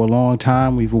man for a long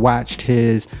time. We've watched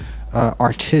his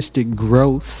artistic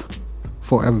growth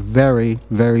for a very,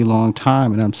 very long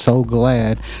time, and I'm so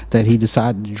glad that he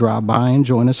decided to drop by and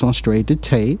join us on Straight to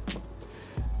Tape.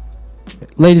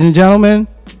 Ladies and gentlemen,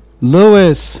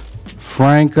 Louis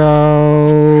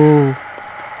Franco.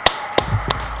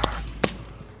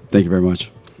 Thank you very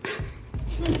much.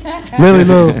 Really,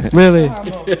 Lou?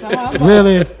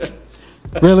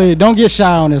 Really? Don't get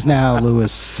shy on us now,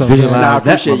 Louis. So, Visualize. I that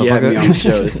appreciate you having me motherfucker. on the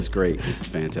show. This is great. This is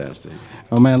fantastic.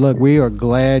 oh man, look, we are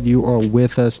glad you are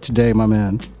with us today, my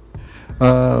man.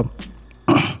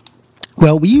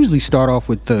 Well, we usually start off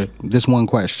with this one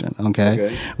question.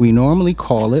 Okay. We normally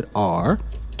call it our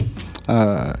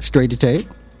Straight to Tape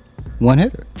 1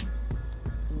 hitter.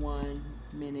 1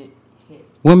 minute hit.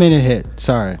 1 minute hit.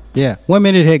 Sorry. Yeah. 1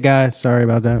 minute hit, guys. Sorry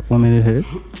about that. 1 minute hit.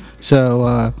 So,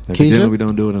 Evidently, we Keisha,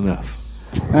 don't do it enough.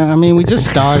 I mean, we just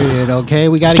started it, okay?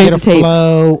 We got to Straight get a to tape.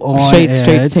 flow on Straight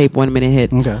to it. tape, 1 minute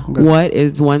hit. Okay. What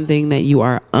is one thing that you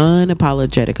are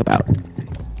unapologetic about?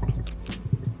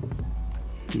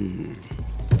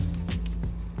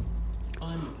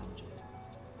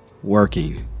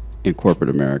 Working in corporate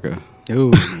America.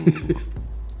 Ooh.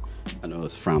 I know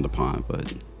it's frowned upon,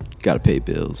 but got to pay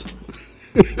bills.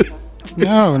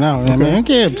 No, I mean,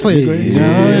 okay, please. You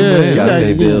got to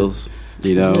pay yeah. bills.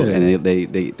 You know, Yeah.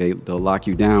 and they'll lock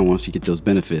you down once you get those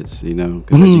benefits. You know,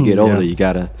 because as you get older, you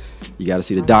gotta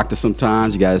see the doctor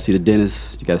sometimes. You gotta see the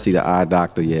dentist. You gotta see the eye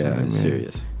doctor. Yeah, it's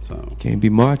serious. So Can't be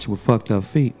marching with fucked up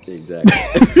feet. exactly.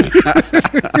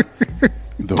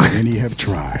 Though many have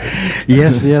tried.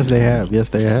 Yes, they have. Yes,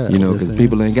 they have. You know, Yes, because they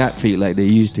people ain't got feet like they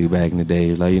used to back in the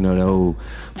days. Like, you know, the old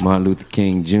Martin Luther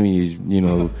King Jr., you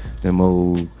know, them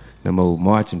old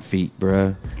marching feet,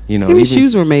 bruh. You know, Maybe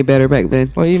shoes were made better back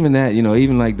then. Well, even that, you know,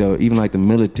 even like the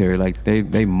military, like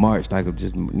they marched like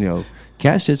just, you know,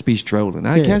 cats just be strolling.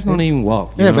 Now, Yeah, cats don't even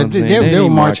walk. You Yeah, know but what I'm they saying? were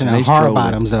ain't marching in they hard strolling.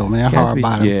 bottoms, though, man. Cats Hard be-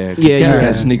 bottom. Yeah, Yeah, cats yeah.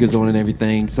 got sneakers on and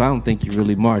everything, so I don't think you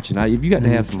really marching. Now, if you got to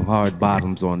have some hard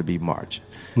bottoms on to be marching.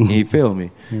 You feel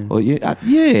me? Well, yeah,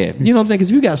 you know what I'm saying?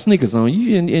 Because if you got sneakers on,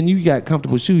 and you got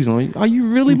comfortable shoes on, are you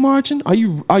really marching? Are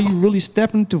you really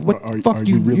stepping to what the fuck Are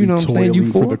you really you know what I'm saying? You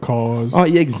toiling for the cause? Oh,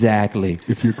 yeah, exactly.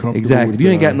 If you're comfortable exactly. with If you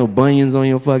ain't got no bunions on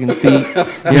your fucking feet, you know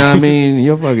what I mean?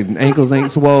 Your fucking ankles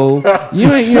ain't swole.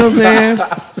 You ain't, you know what I'm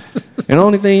saying? And the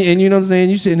only thing, and you know what I'm saying?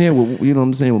 You sitting here with, you know what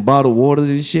I'm saying, with bottled water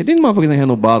and shit. These motherfuckers ain't have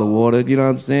no bottled water. You know what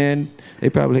I'm saying? They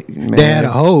probably, man. They had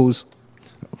a hose.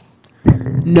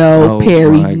 No, Oh,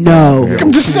 Perry, my no. God.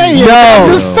 I'm just saying. No. I'm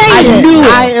just saying. I knew it.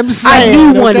 I am I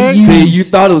saying. knew one of okay? you. See, you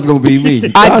thought it was gonna be me. You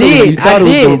I thought did. You thought I it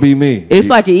was did. gonna be me. It's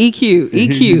like an EQ.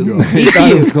 you go. You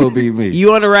thought it was EQ. gonna be me.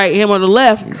 You on the right, him on the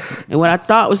left. And what I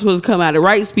thought was supposed to come out the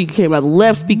right speaker came out the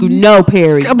left speaker. No,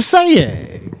 Perry. I'm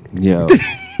saying. Yo.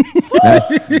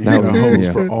 that You had a was, hose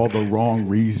yeah. for all the wrong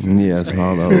reasons. Yes,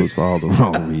 all those for all the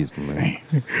wrong reasons, man.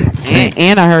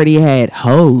 And I heard he had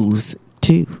hoes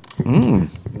too.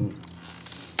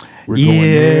 We're going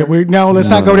there. Let's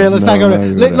not go there. Let's not go there.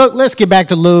 no, no. Look, let's get back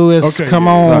to Lewis. Okay, come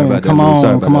yeah. Sorry on, about that, come Lewis.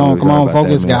 Sorry on, about come that, on, Lewis. come Sorry on. about that,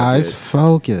 Focus, man. guys.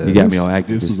 Focus. You got me all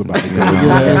active. This was about to go You know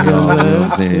down. what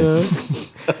I'm saying?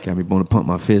 Got me want to pump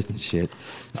my fist and shit.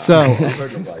 So,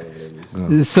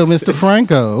 Mr.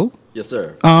 Franco, Yes,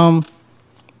 sir.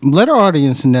 let our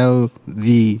audience know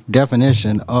the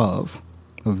definition of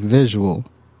a visual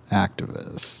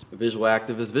activist. A visual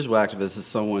activist. Visual activist is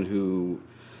someone who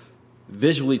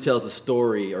visually tells a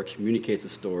story or communicates a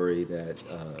story that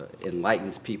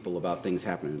enlightens people about things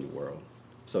happening in the world.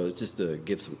 So it's just to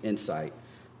give some insight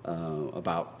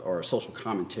about, or social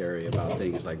commentary about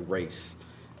things like race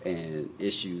and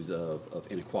issues of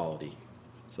inequality.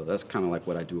 So that's kind of like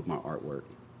what I do with my artwork.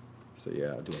 So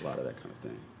yeah, I do a lot of that kind of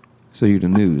thing. So you the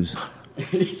news.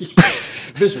 Visually.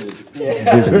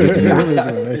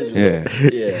 Yeah.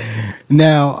 Yeah.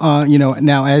 Now,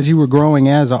 now as you were growing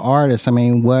as an artist, I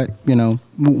mean, what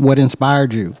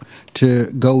inspired you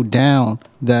to go down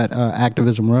that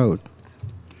activism road?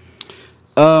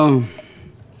 I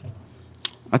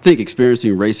think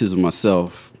experiencing racism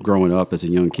myself growing up as a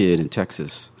young kid in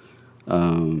Texas,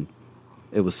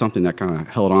 it was something that kind of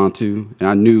held on to. And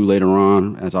I knew later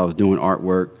on as I was doing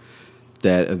artwork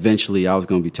that eventually I was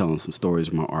going to be telling some stories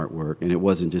with my artwork, and it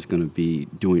wasn't just going to be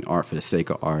doing art for the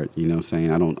sake of art. You know what I'm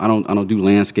saying? I don't do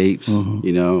landscapes,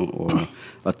 you know,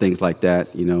 or things like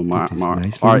that. You know, my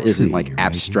nice art little isn't tree like right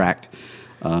abstract.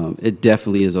 It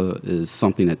definitely is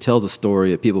something that tells a story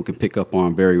that people can pick up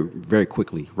on very, very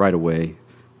quickly, right away.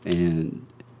 And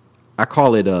I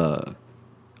call it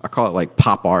like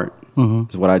pop art.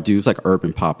 Is what I do. It's like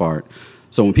urban pop art.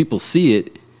 So when people see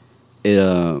it,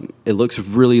 it looks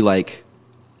really like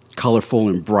colorful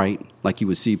and bright, like you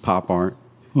would see pop art.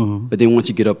 But then once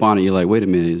you get up on it, you're like, wait a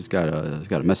minute, it's got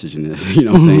a message in this. You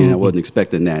know what I'm saying? I wasn't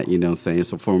expecting that. You know what I'm saying?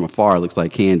 So from afar, it looks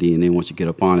like candy, and then once you get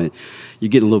up on it, you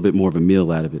get a little bit more of a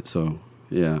meal out of it. So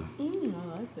yeah.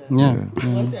 Yeah. I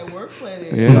like that wordplay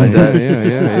there. Yeah, like that.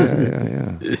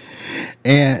 Yeah.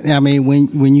 And I mean,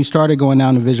 when you started going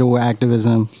down the visual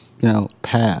activism,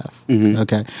 path,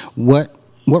 okay, what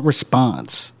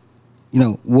response,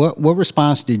 what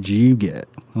response did you get?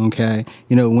 Okay,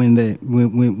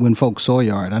 when folks saw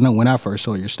your art, I know when I first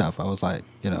saw your stuff, I was like,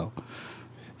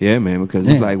 Yeah, man, because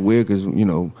it's like weird because,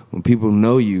 when people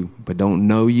know you but don't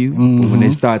know you, but when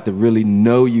they start to really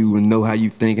know you and know how you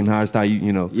think and how it's how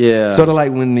you, Yeah. Sort of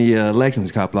like when the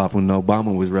elections copped off when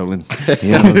Obama was rolling.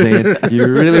 You know what I'm saying? You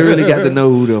really, really got to know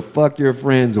who the fuck your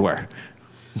friends were.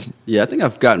 Yeah, I think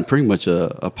I've gotten pretty much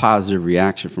a positive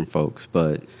reaction from folks,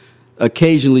 but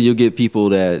occasionally you'll get people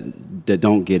that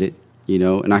don't get it, you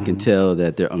know, and I can tell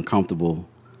that they're uncomfortable.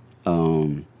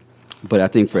 But I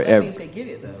think for every, they get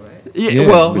it though, right? yeah,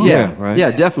 well, yeah, right. yeah,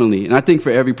 definitely. And I think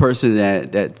for every person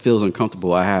that feels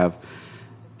uncomfortable, I have,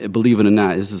 believe it or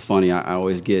not, this is funny. I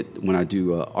always get when I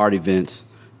do art events,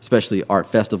 especially art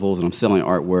festivals, and I'm selling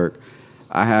artwork.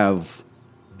 I have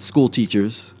school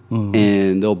teachers,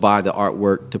 and they'll buy the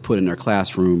artwork to put in their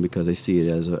classroom because they see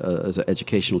it as an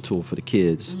educational tool for the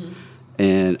kids.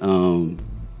 And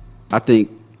I think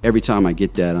every time I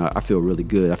get that, I feel really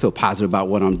good. I feel positive about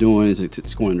what I'm doing.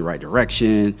 It's going in the right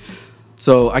direction.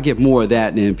 So I get more of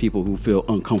that than people who feel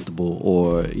uncomfortable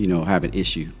or, you know, have an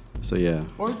issue. So, yeah.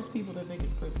 Or just people that think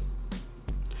it's pretty.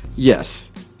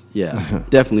 Yes. Yeah,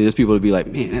 definitely. There's people that be like,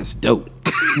 man, that's dope.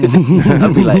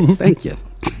 I'll be like, thank you.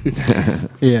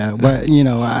 Yeah, but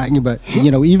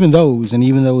even those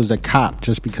that cop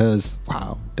just because,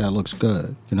 wow, that looks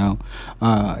good,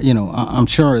 I'm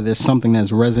sure there's something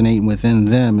that's resonating within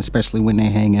them, especially when they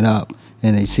hang it up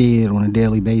and they see it on a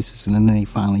daily basis, and then they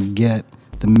finally get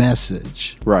the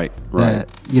message Right. that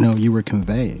you were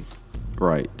conveying.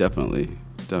 Right, definitely.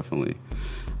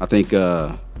 I think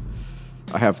I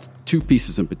have two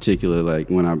pieces in particular. Like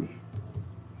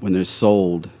when they're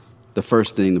sold, the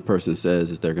first thing the person says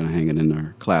is they're going to hang it in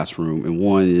their classroom, and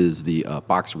one is the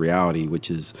box of reality, which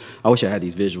is, I wish I had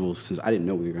these visuals since I didn't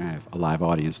know we were going to have a live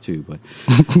audience too. But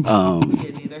We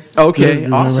didn't either. okay,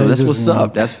 awesome. That's what's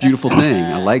up. That's a beautiful thing.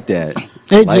 I like that.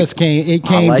 It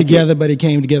came together, but it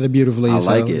came together beautifully. I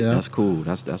like it. Yeah. That's cool.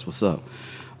 That's what's up.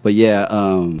 But yeah,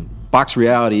 box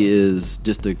reality is,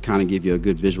 just to kind of give you a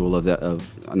good visual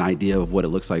of an idea of what it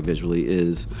looks like visually,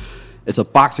 is it's a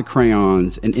box of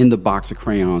crayons, and in the box of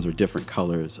crayons are different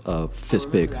colors of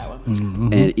fist picks.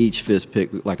 And each fist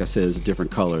pick, like I said, is a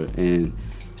different color and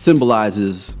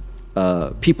symbolizes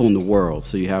people in the world.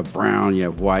 So you have brown, you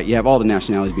have white, you have all the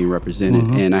nationalities being represented.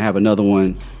 And I have another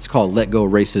one, it's called Let Go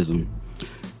Racism.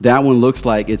 That one looks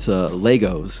like it's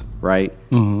Legos, right?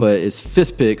 But it's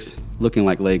fist picks looking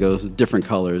like Legos, different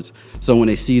colors. So when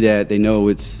they see that, they know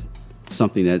it's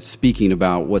something that's speaking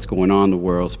about what's going on in the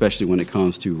world, especially when it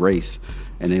comes to race.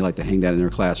 And they like to hang that in their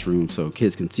classroom so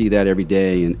kids can see that every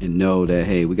day and know that,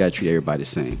 hey, we got to treat everybody the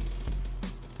same.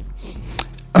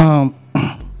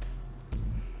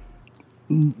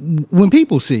 When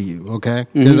people see you, okay,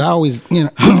 because I always,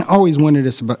 always wonder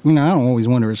this about, I don't always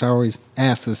wonder this. I always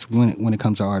ask this when it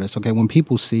comes to artists. Okay, when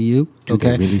people see you, Do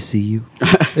okay, they really see you?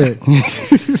 They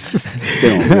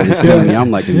don't really see me. I'm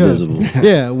like invisible.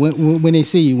 yeah, when they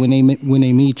see you, when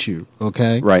they meet you,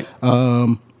 okay, Right.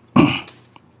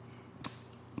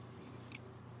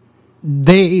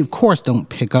 They of course don't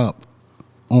pick up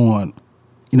on,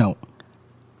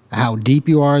 how deep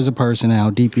you are as a person, how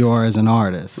deep you are as an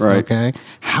artist. Right. Okay.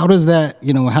 How does that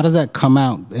come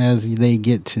out as they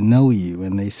get to know you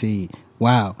and they see,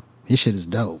 wow, this shit is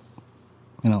dope.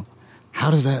 How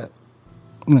does that,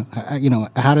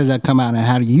 how does that come out, and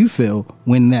how do you feel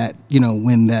when that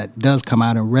does come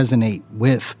out and resonate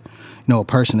with, a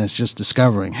person that's just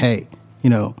discovering, hey,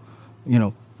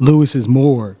 Lewis is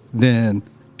more than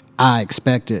I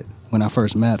expected when I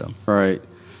first met him. Right.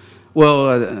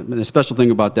 Well, the special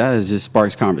thing about that is it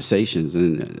sparks conversations,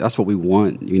 and that's what we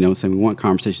want. We want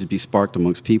conversations to be sparked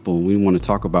amongst people, and we want to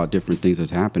talk about different things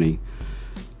that's happening.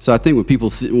 So I think when people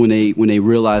when they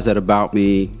realize that about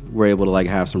me, we're able to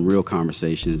have some real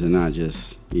conversations and not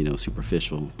just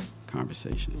superficial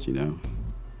conversations. Then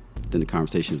the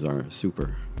conversations are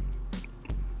super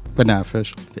But not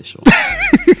official.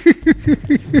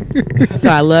 So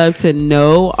I love to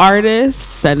know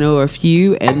artists. I know a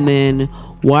few, and then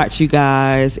watch you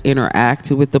guys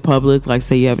interact with the public. Like,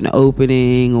 say you have an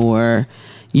opening or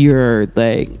you're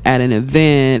at an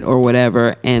event or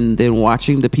whatever, and then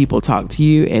watching the people talk to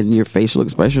you and your facial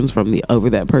expressions from over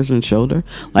that person's shoulder,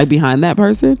 like behind that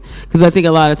person. Because I think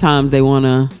a lot of times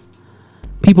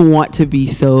people want to be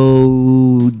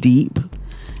so deep.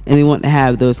 And they want to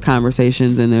have those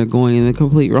conversations, and they're going in the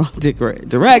complete wrong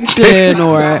direction,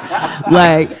 or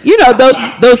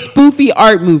those spoofy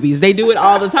art movies. They do it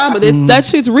all the time, but that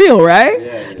shit's real,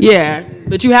 right? Yeah.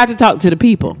 But you have to talk to the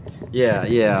people.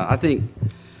 Yeah. I think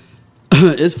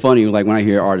it's funny, when I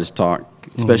hear artists talk,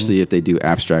 especially if they do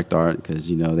abstract art, because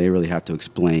they really have to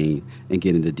explain and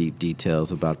get into deep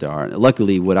details about their art.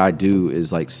 Luckily, what I do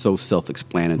is so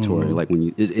self-explanatory. Like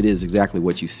it is exactly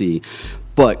what you see.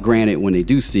 But granted, when they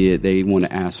do see it, they want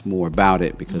to ask more about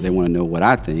it because they want to know what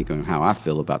I think and how I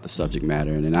feel about the subject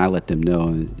matter. And then I let them know.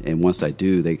 And once I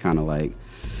do, they kind of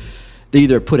they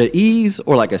either put at ease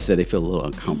or, like I said, they feel a little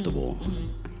uncomfortable.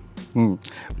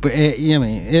 But I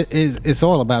mean, it's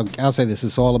all about. I'll say this: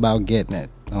 it's all about getting it.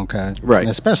 Okay, Right.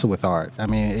 Especially with art. I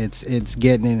mean, it's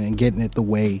getting it and getting it the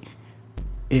way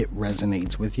it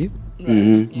resonates with you.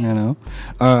 Mm-hmm. You know.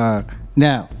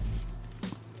 Now,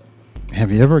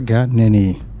 have you ever gotten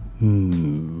any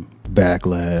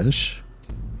backlash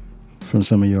from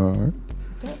some of your art?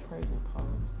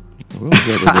 What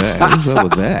was up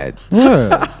with that?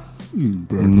 What?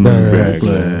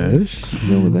 Backlash.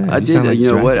 What was that? I You sound did. like You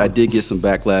know what? Dracula. I did get some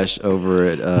backlash over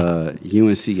at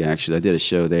UNC. Actually, I did a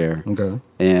show there. Okay.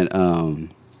 And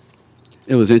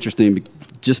it was interesting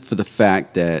just for the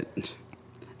fact that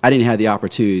I didn't have the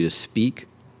opportunity to speak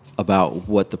about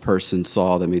what the person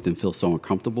saw that made them feel so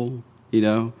uncomfortable,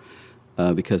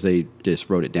 because they just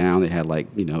wrote it down. They had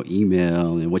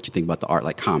email and what you think about the art,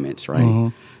 like comments, right?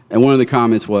 Mm-hmm. And one of the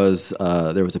comments was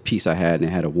there was a piece I had and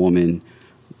it had a woman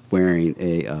wearing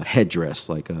a headdress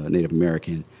like a Native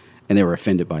American, and they were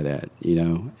offended by that,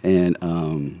 And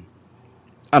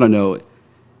I don't know.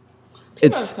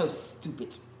 It's so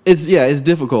stupid. It's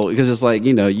difficult because it's like,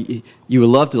 you would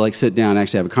love to sit down and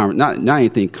actually have a conversation, not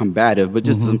anything combative, but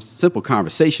just some simple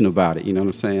conversation about it. You know what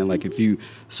I'm saying? Like if you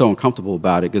so uncomfortable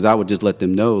about it, because I would just let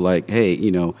them know hey,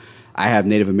 I have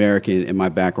Native American in my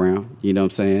background, you know what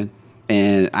I'm saying?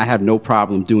 And I have no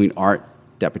problem doing art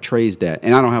that portrays that.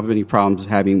 And I don't have any problems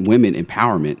having women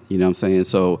empowerment, you know what I'm saying?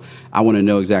 So I want to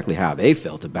know exactly how they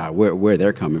felt about it, where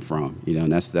they're coming from,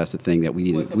 and that's the thing that we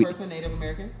need. Was the person Native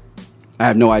American? I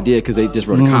have no idea because they just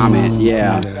wrote a comment.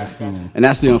 Yeah. And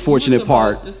that's the unfortunate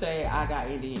part. To say I got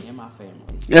Indian in my family.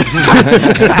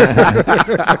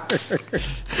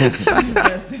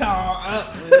 Messed it all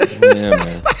up. Yeah,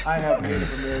 man. I have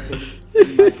Native American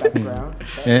in my background.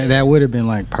 That would have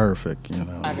been perfect,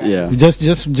 Yeah.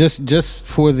 Just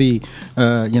for the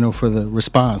for the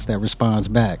response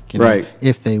back, Right.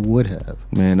 If they would have.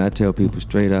 Man, I tell people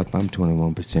straight up, I'm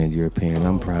 21% European.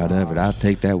 I'm proud of it. I'll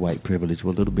take that white privilege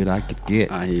with a little bit I could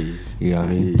get. I hear you. You know what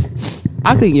I mean?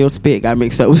 I think your spit got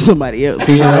mixed up with somebody else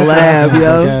in the lab,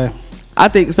 yo. Okay. I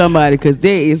think somebody, because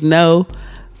there is no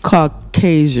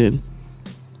Caucasian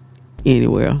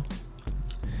anywhere.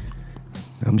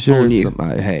 I'm sure On you.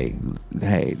 somebody, hey,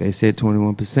 they said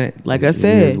 21%. Like I It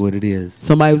said. is what it is.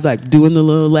 Somebody was doing the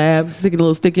little lab, sticking a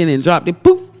little stick in and dropped it.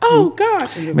 Boop. Oh,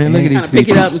 gosh. And just Man, look at these kinda pick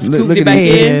it up and features. scoop Look it at back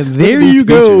these- in. And there these you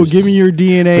go. features. Give me your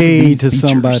DNA these to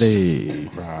features. somebody.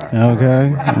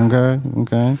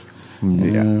 Okay.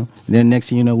 Yeah. Then next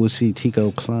thing you know, we'll see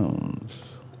Tico clones.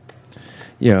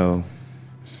 Yo,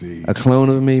 See, a clone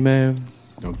of me, man,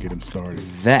 don't get him started.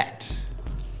 that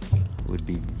would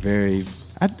be very...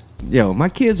 my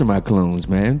kids are my clones,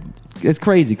 man. It's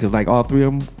crazy because all three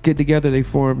of them get together, they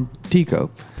form Tico.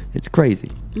 It's crazy.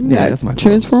 Yeah, that's my clones.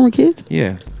 Transformer kids?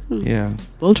 Yeah, yeah.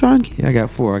 Voltron kids? Yeah, I got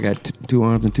 4. I got 2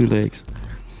 arms and 2 legs.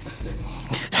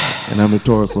 And I'm a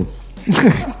torso.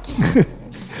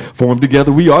 Formed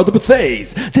together, we are the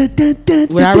Bethays.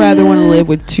 Would I rather want to live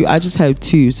with 2? I just have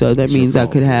 2, so that means I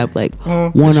could have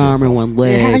one arm and one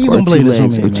leg, How you or gonna 2 blame this on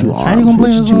legs, me, or man? 2 How you arms. gonna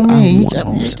blame Which this 2 on I me?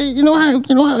 want. You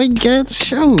know how he gets the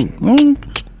show, man.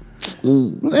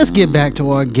 Let's get back to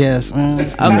our guest, man. Okay.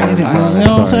 You know what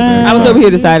I'm saying? I was over here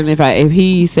deciding if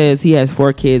he says he has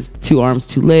 4 kids, 2 arms,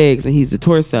 2 legs, and he's the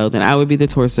torso, then I would be the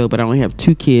torso. But I only have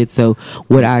 2 kids, so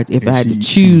what I if I had to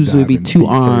choose would be 2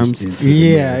 arms.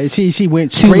 Yeah, she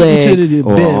went 2 straight into legs. the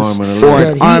Or abyss. arm and a leg. Or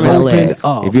that he arm and a opened leg.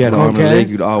 up, If you had an arm and a okay? leg,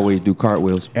 you'd always do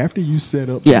cartwheels. After you set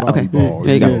up Yeah, the okay. volleyball,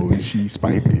 There you go. and she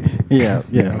spiked it. Yeah.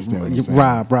 You understand what I'm saying?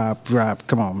 Rob,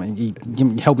 come on, man.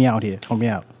 Help me out here. Help me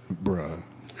out. Bruh.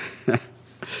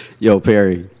 Yo,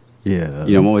 Perry. Yeah.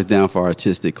 I'm always down for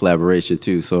artistic collaboration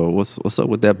too. So what's up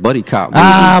with that Buddy Cop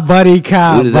movie? Buddy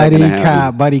cop, When is that buddy gonna happen?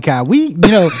 cop, buddy cop. We've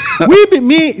been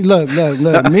look.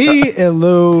 Me and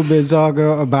Lou been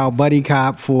talking about buddy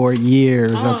cop for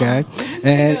years, okay?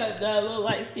 And the little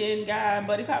light skinned guy in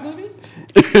Buddy Cop movie.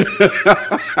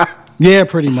 yeah,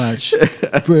 pretty much.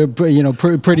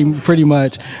 Pretty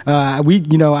much. I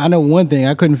know one thing.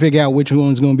 I couldn't figure out which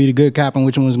one's going to be the good cop and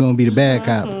which one's going to be the bad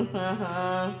cop.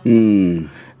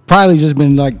 Probably just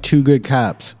been 2 good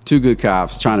cops. 2 good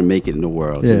cops trying to make it in the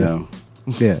world, Yeah.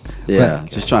 Yeah. Yeah,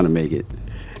 just trying to make it.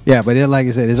 But like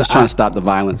I said, it's Just trying to stop the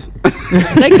violence.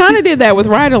 They kind of did that with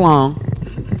Ride Along.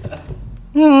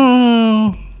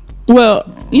 Well,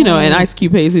 and Ice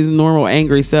Cube pays his normal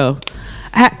angry self.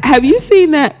 Have you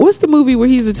seen that? What's the movie where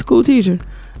he's a school teacher?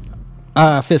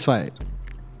 Fist fight.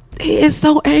 He is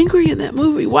so angry in that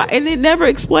movie. Why? And it never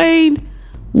explained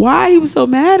why he was so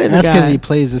mad at That's the because guy. he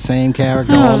plays the same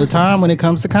character all the time when it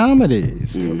comes to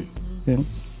comedies. Yeah.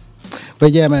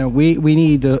 But yeah, man, we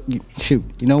need to shoot.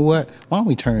 You know what? Why don't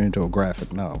we turn it into a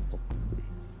graphic novel?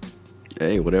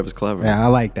 Hey, whatever's clever. Yeah, I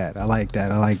like that. I like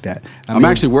that. I like that. I'm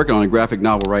actually working on a graphic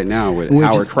novel right now with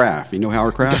Howard Kraft. You know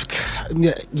Howard Kraft?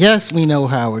 Yes, we know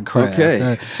Howard Kraft.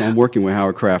 Okay. So I'm working with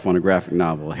Howard Kraft on a graphic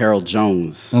novel. Harold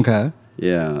Jones. Okay.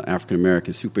 Yeah, African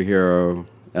American superhero.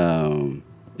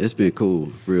 It's been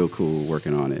cool, real cool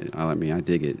working on it. I mean, I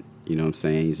dig it. You know what I'm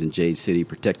saying? He's in Jade City,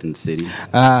 protecting the city.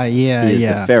 Yeah, he is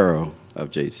yeah. the pharaoh of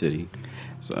Jade City.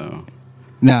 So.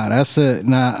 Nah, that's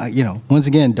once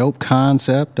again, dope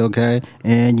concept, okay?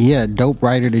 And yeah, dope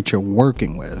writer that you're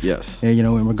working with. Yes. And,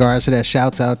 in regards to that,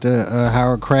 shouts out to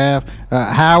Howard Kraft.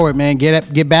 Howard, man,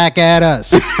 get back at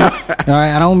us. All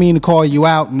right, I don't mean to call you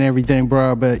out and everything,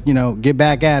 bro, but, get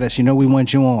back at us. We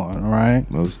want you on, all right?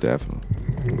 Most definitely.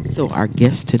 So our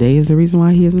guest today is the reason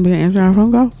why he hasn't been answering our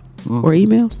phone calls or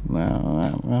emails?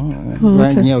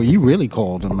 Right, you really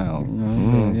called him out.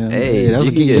 Hey,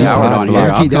 you can get Howard on here.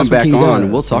 I'll come back on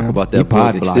and we'll talk about that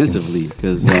book extensively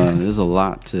because there's a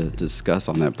lot to discuss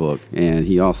on that book. And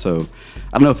he also,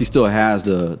 I don't know if he still has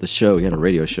the show. He had a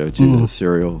radio show too, the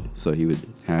Serial. So he would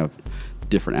have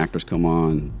different actors come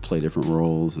on, play different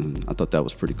roles, and I thought that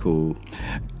was pretty cool.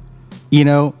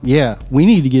 Yeah, we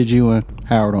need to get you and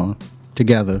Howard on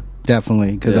together,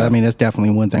 definitely, because I mean that's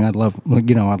definitely one thing I'd love.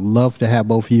 I'd love to have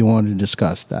both of you on to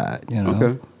discuss that.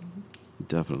 Okay,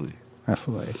 definitely.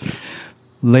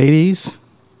 Ladies.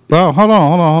 Well, hold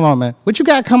on, man. What you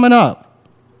got coming up?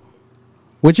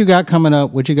 What you got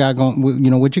going? What you got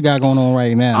going on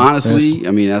right now? Honestly,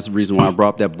 I mean that's the reason why I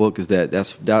brought up that book. Is that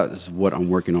is what I'm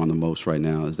working on the most right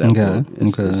now. Is that book?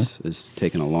 It's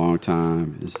taking a long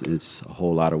time. It's a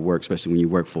whole lot of work, especially when you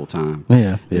work full time.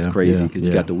 It's crazy because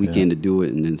you got the weekend to do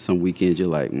it, and then some weekends you're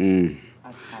like, I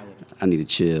need to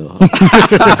chill. You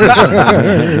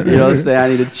know what I'm saying? I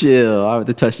need to chill. I have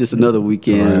to touch this another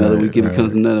weekend. Another weekend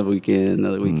becomes another weekend.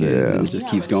 And it just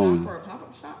keeps going.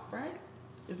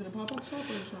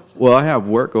 Well, I have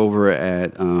work over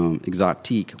at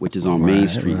Exotique, which is on Main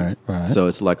Street. Right. So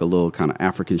it's like a little kind of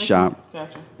African shop.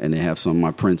 Gotcha. And they have some of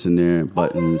my prints in there,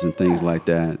 buttons and things like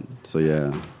that. So,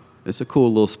 yeah, it's a cool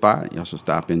little spot. Y'all should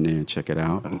stop in there and check it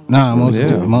out. No, most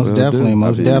definitely.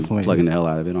 Plugging the hell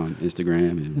out of it on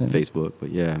Instagram and Facebook, but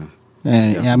yeah.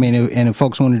 And I mean, and if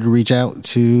folks wanted to reach out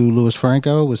to Louis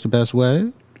Franco, what's the best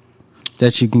way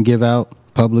that you can give out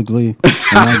publicly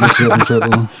and not get yourself in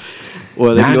trouble?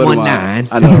 Well, they can go to I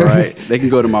know, right? They can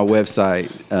go to my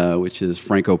website, which is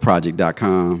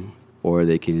francoproject.com, or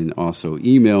they can also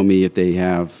email me if they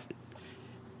have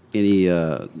any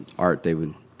art they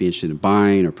would be interested in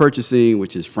buying or purchasing,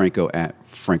 which is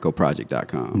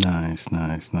franco@francoproject.com. Nice.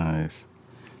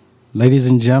 Ladies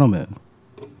and gentlemen,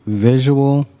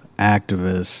 visual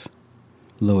activist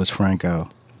Louis Franco.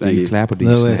 Thank you. Clap or do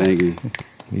you snap? Thank you.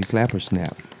 You clap or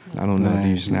snap? I don't know. Do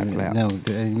you snap, clap? No,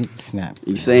 snap.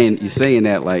 You saying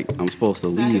that like I'm supposed to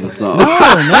leave or something? No,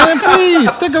 man, please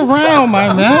stick around,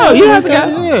 my man. No, you have to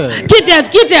go. Get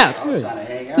out.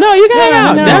 No, you got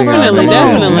out. Definitely.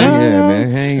 Yeah,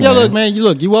 man. Hang Yo, look, man.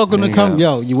 You welcome to come.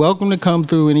 Yo, you welcome to come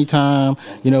through anytime.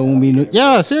 When we.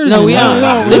 Yeah, seriously. No, we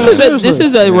don't. This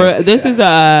is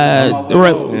a.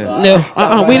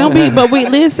 No, we don't be. But we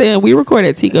listen. We record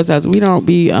at Tico's house. We don't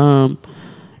be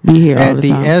here all at the the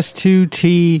time.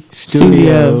 S2T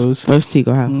Studios. Where's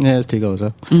Tico house? Yeah, it's Tico's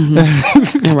house. In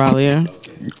Raleigh, yeah.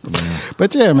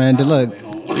 But yeah, man. Look.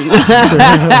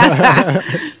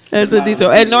 That's a detail.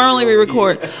 And normally we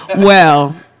record.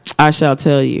 Well, I shall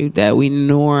tell you that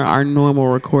our normal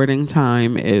recording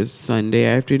time is Sunday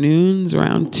afternoons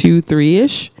around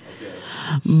 2-3ish.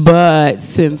 But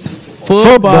since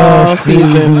football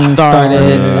season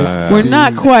started, we're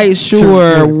not quite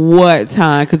sure what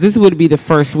time, because this would be the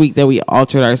first week that we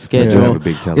altered our schedule. Rob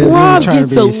gets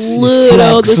a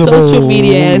little, the social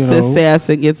media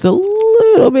assassin gets a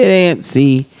little bit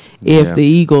antsy if the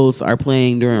Eagles are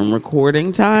playing during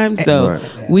recording time. So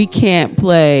we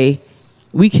cannot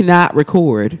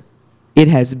record. It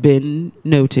has been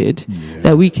noted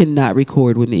that we cannot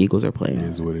record when the Eagles are playing. It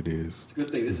is what it is. It's a good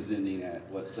thing this is ending at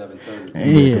 7:30.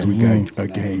 Because we got a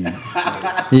game.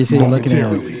 You see, looking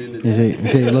at him. You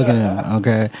see, looking at him.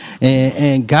 Okay,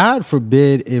 and God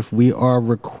forbid if we are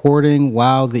recording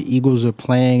while the Eagles are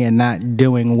playing and not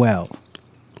doing well.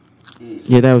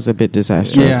 Yeah, that was a bit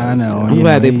disastrous. Yeah, I know. I'm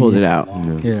glad they pulled it out.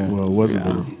 Yeah. Well, it wasn't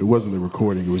the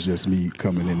recording. It was just me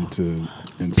coming into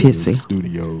Pissy. the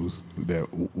studios that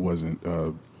wasn't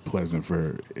pleasant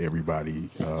for everybody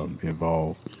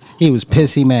involved. He was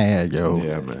pissy mad, yo.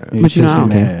 Yeah, man. He was But pissy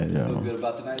mad, yo. Feel good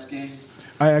about tonight's game?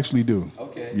 I actually do.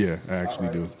 Okay. Yeah, I actually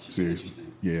do. Seriously.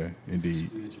 Yeah, indeed.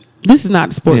 This is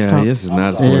not sports talk. This is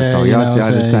not sports talk. Y'all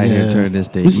just sat here and turn this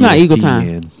to It's not Eagle ESPN.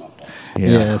 time.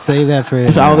 Yeah, save that for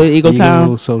all the Eagle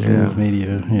Town? social Yeah.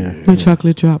 media. Yeah. My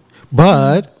chocolate drop.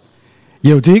 But,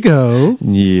 yo, Tico,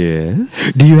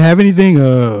 Yes. do you have anything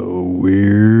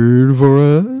weird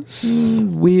for us?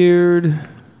 Weird.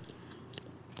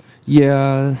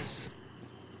 Yes.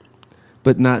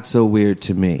 But not so weird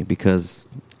to me because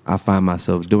I find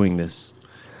myself doing this.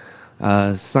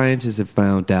 Scientists have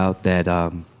found out that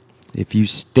if you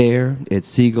stare at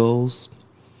seagulls,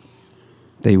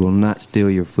 they will not steal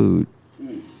your food.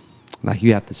 Like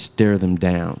you have to stare them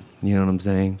down. You know what I'm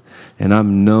saying? And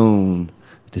I'm known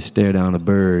to stare down a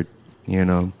bird, you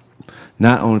know.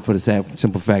 Not only for the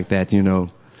simple fact that, you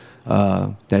know,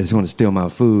 that it's going to steal my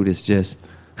food. It's just,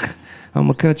 I'm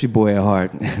a country boy at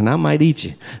heart, and I might eat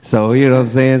you. So, you know what I'm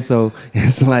saying? So,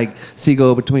 it's like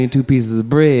seagull between two pieces of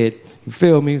bread. You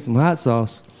feel me? Some hot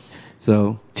sauce.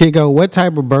 So, Tico, what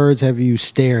type of birds have you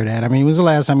stared at? I mean, when was the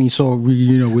last time you saw,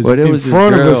 was well, there in was this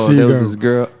front of a girl. seagull? There was this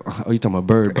girl. Oh, you talking about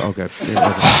bird? Okay.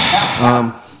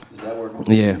 Yeah, okay.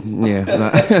 Yeah.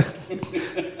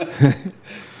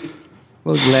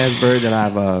 What was the last bird that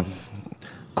I've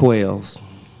quails?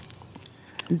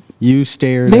 You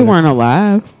stared They at weren't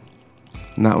alive.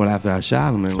 Not when after I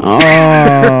shot them.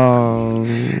 Oh.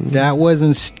 That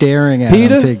wasn't staring at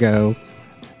Peter? him, Tico.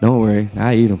 Don't worry,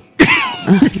 I eat them.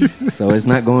 So it's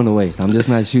not going to waste. I'm just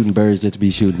not shooting birds just to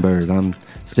be shooting birds. I'm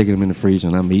sticking them in the freezer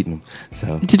and I'm eating them.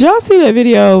 So Did y'all see that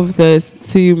video of the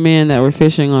two men that were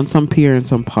fishing on some pier in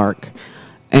some park?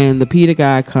 And the PETA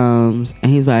guy comes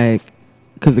and he's like,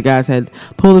 because the guys had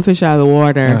pulled the fish out of the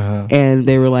water and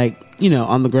they were like, you know,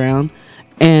 on the ground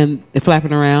and they're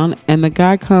flapping around. And the PETA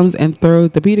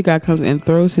guy comes and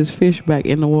throws his fish back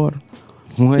in the water.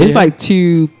 well, It's yeah. like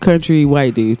two country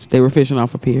white dudes. They were fishing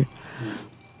off a pier.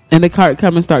 And they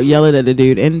come and start yelling at the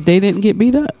dude and they didn't get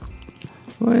beat up.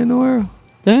 What in the world?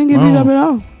 They didn't get beat up at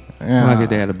all. Yeah. Like if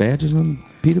they had a badge or something?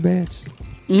 Peter badge?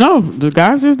 No, the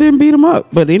guys just didn't beat him up.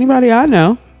 But anybody I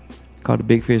know. Caught a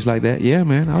big fish like that? Yeah,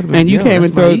 man. I would've been, And you yeah, came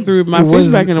that's and my eating. threw my Was-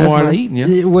 fish back in the That's water. my eating, yeah.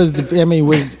 It was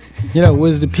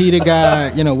was the PETA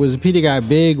guy, was the PETA guy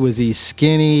big? Was he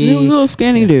skinny? He was a little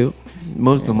skinny dude.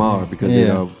 Most of them are because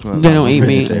Yeah. They don't eat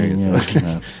meat. vegetarians, so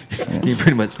you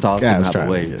pretty much toss Yeah, I them was out the trying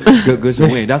way. to get Good to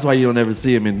win. That's why you don't ever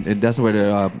see them, and that's where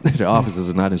their offices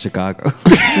are not in Chicago.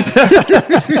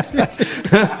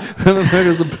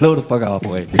 Motherfuckers will blow the fuck off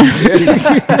away.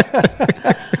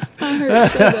 I heard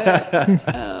that.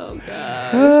 Oh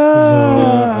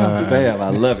God. Bam, I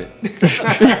love it.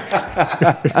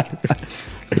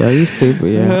 Yo, you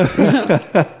stupid, yeah.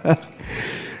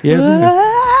 Yeah,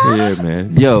 man. Yeah,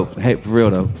 man. Yo, hey, for real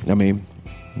though. I mean,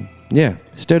 yeah,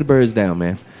 stare the birds down,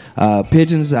 man.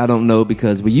 Pigeons, I don't know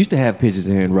because we used to have pigeons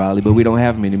here in Raleigh, but we don't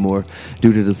have them anymore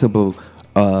due to the simple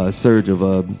surge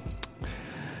of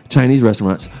Chinese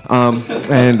restaurants.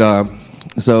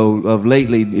 So of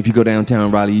lately, if you go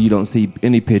downtown Raleigh, you don't see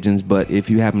any pigeons. But if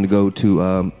you happen to go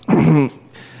to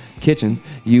Kitchen,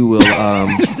 you will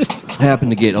happen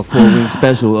to get a 4-wing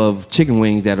special of chicken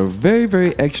wings that are very,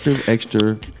 very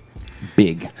extra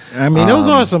big. I mean, those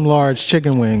are some large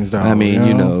chicken wings, though. I mean,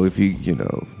 if you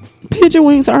know, Pigeon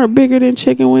wings aren't bigger than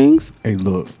chicken wings. Hey,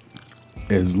 look,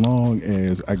 as long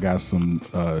as I got some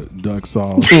duck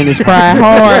sauce, And it's fried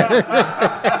hard.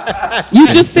 You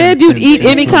just said you'd eat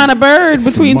any kind of bird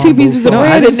between two pieces of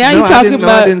bread, and now you're talking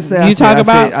about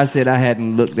I said I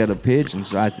hadn't looked at a pigeon,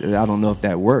 so I don't know if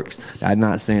that works. I'm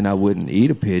not saying I wouldn't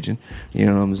eat a pigeon. You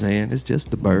know what I'm saying? It's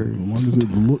just a bird. as long as it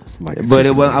looks like a But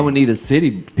chicken. I wouldn't eat a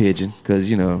city pigeon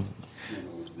because you don't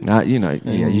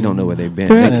know where they've been.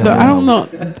 I don't know.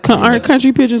 Aren't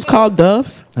country pigeons called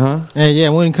doves? Huh? And yeah,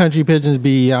 wouldn't country pigeons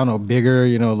be, I don't know, bigger, a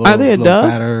little, Are they a little dove?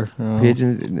 fatter?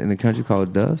 Pigeons in the country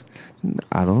called doves?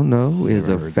 I don't know. Is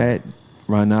a fat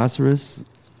rhinoceros?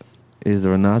 Is a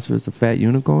rhinoceros a fat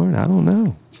unicorn? I don't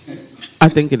know. I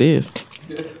think it is.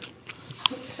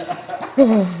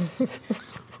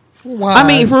 Why? I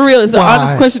mean, for real, it's an Why?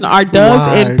 honest question. Are doves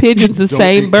Why? and pigeons the Don't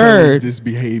same encourage bird? This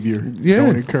behavior. Yeah,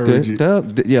 Don't encourage it.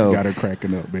 yo, You got her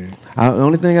cracking up, man. the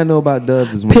only thing I know about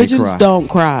doves is when Pigeons they cry. don't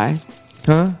cry.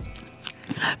 Huh?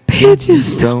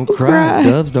 Pigeons Don't cry.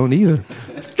 Doves don't either.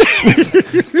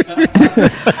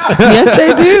 Yes,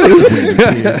 they do.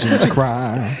 Pigeons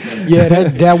cry. Yeah,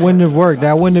 that wouldn't have worked.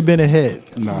 That wouldn't have been a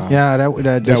hit. Nah. Yeah,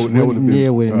 that just would have wouldn't, been, yeah,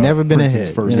 would have never been a Prince's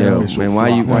hit. first you know? official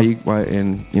Man, flop.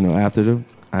 and after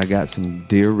I got some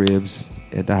deer ribs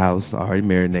at the house, already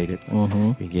marinated.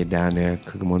 We get down there,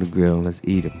 cook them on the grill, and let's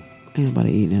eat them. Ain't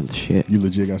nobody eating that shit. You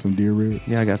legit got some deer ribs?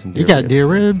 Yeah, I got some deer You got ribs. deer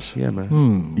ribs? Yeah,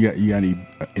 man. You got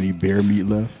any bear meat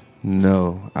left?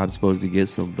 No, I'm supposed to get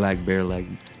some black bear like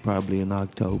probably in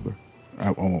October. I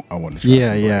want to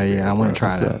try. Yeah. I want to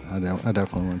try that. I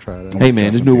definitely want to try that. Hey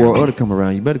man, this New World Order come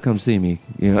around. You better come see me.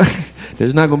 You know,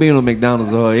 there's not gonna be no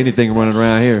McDonald's or anything running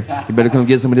around here. You better come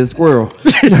get some of this squirrel.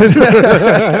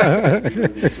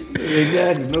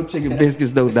 Exactly. No chicken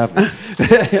biscuits, no nothing.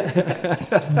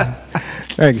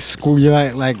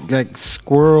 like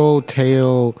squirrel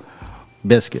tail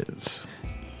biscuits.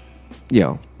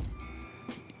 Yo,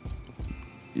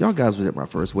 y'all guys was at my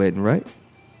first wedding, right?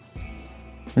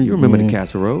 You remember the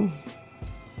casserole?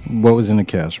 What was in the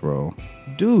casserole?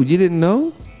 Dude, you didn't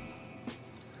know?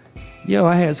 Yo,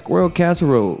 I had squirrel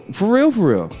casserole. For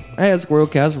real. I had squirrel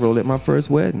casserole at my first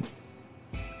wedding.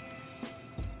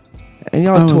 And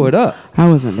y'all tore it up. I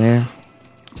wasn't there.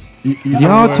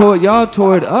 Y'all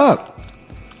tore it up.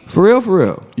 For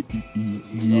real.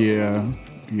 Yeah.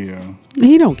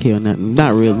 He don't kill nothing.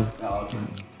 Not really.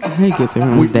 He gets it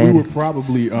from We his daddy. were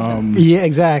probably Yeah,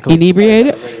 exactly.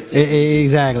 Inebriated?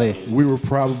 Exactly. we were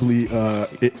probably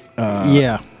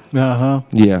Yeah. Uh-huh.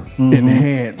 Yeah.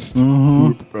 enhanced,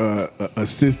 we were,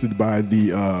 assisted by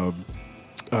the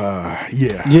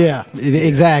Yeah,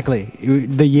 exactly.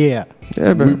 Yeah,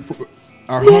 man.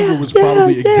 Our hunger was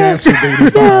probably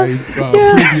exacerbated by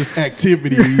previous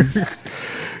activities.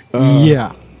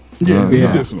 Yeah.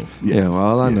 Medicinal. Yeah, well,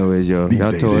 all I know is y'all These tore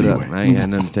days it up. anyway. I ain't had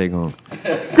nothing to take on.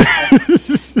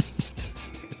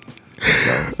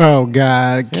 Oh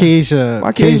God, Keisha.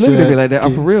 Why can't you look at me like that?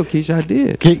 I'm for real, Keisha. I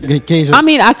did. Keisha. I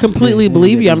mean, I completely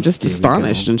believe you. I'm just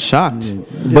astonished and shocked.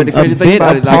 But the crazy thing bit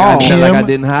about it, like I, appalled. like I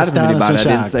didn't hide it from anybody. I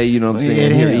didn't Shocked. say, you know what I'm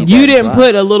saying? It Here, him. eat You that. didn't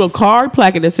put a little card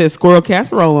placket that says squirrel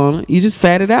casserole on it. You just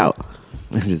sat it out.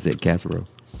 I just said casserole.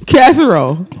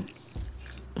 Casserole.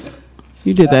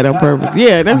 You did that on purpose.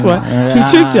 Yeah, that's why. He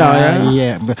tricked y'all, right?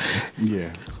 Yeah, but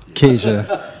Yeah.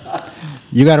 Keisha,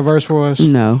 you got a verse for us?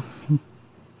 No.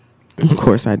 Of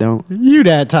course I don't. You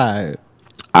that tired?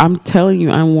 I'm telling you,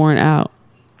 I'm worn out.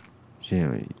 She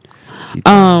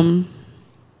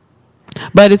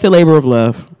But it's a labor of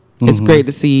love. It's great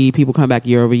to see people come back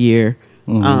year over year.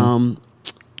 You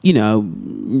know,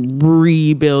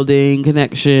 rebuilding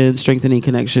connections, strengthening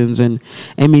connections, and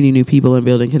meeting new people and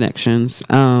building connections.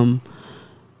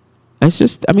 It's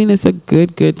just, I mean, it's a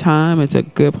good time. It's a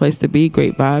good place to be.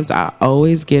 Great vibes. I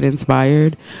always get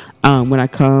inspired when I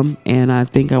come and I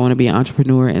think I want to be an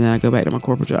entrepreneur, and then I go back to my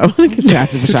corporate job, which I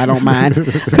don't mind.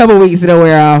 A couple weeks, it'll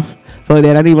wear off. For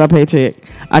that, I need my paycheck.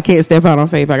 I can't step out on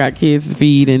faith. I got kids to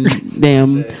feed and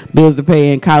damn bills to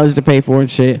pay and college to pay for and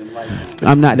shit.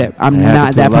 I'm not that. I'm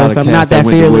not that person. I'm not that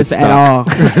fearless at all.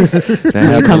 That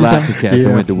happened a lot to cats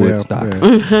that went to Woodstock.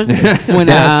 When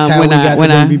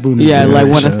Yeah, I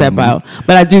want to step out,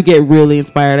 but I do get really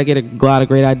inspired. I get a lot of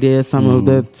great ideas. Some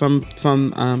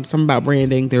about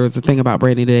branding. There was a thing about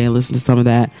branding today, and listen to some of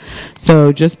that.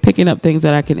 So just picking up things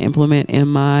that I can implement in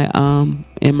my own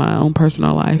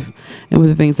personal life and with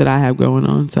the things that I have going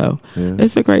on. So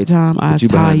it's a great time. But you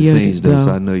behind the scenes though,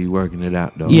 so I know you're working it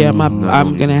out though. Yeah,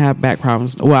 I'm gonna have back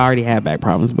problems. Well, I already have back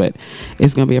problems, but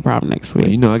it's gonna be a problem next week.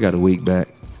 Well, you know, I got a week back.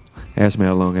 Ask me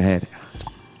how long I had it.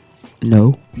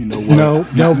 No. You know what?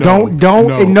 Don't. No,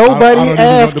 And nobody I don't even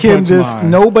ask want the him this. punchline.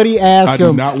 Nobody ask I do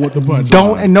him. not want the punchline.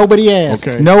 Don't. And nobody ask.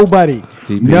 Okay. Nobody. TP,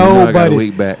 you know I got a Nobody.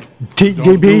 week back.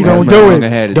 TB, don't How do long I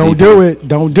had it. it, Don't TB. do it.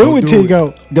 Don't do it, Don't do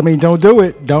Tigo. I mean, don't do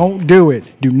it. Don't do it.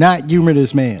 Do not humor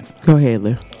this man. Go ahead,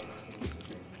 Liv.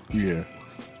 Yeah.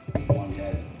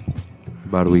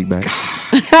 About a week back.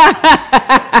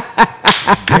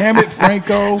 Damn it,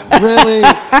 Franco. Really,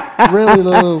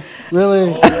 Lou.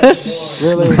 Really.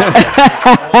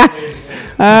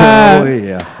 Oh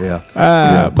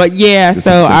yeah. But yeah, This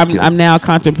so is good skill. I'm now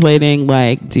contemplating,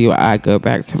 like, do I go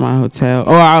back to my hotel,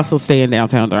 or I also stay in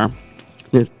downtown Durham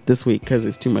this week because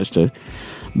it's too much to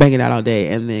bang it out all day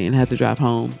and then have to drive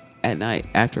home at night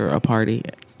after a party.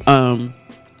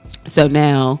 So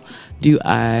now, do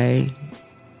I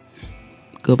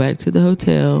go back to the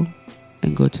hotel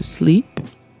and go to sleep,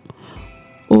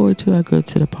 or do I go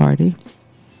to the party?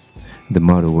 The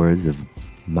motto words of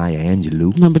Maya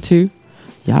Angelou. Number 2,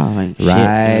 y'all ain't shit.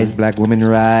 Rise, Man. black woman,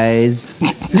 rise.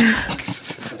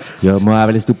 You're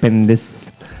marvelous, stupendous.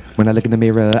 When I look in the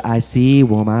mirror, I see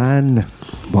woman.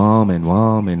 Woman.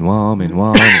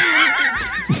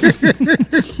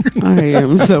 I hate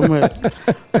him so much.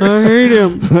 I hate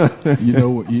him.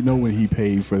 You know when he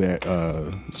paid for that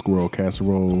squirrel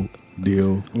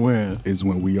deal? When? Is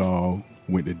when we all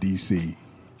went to DC.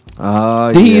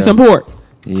 Oh, Did he eat some pork?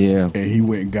 Yeah. And he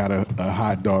went and got a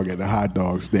hot dog at the hot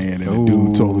dog stand, and the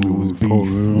dude told him it was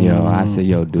beef. Yo, I said,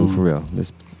 yo, dude, for real.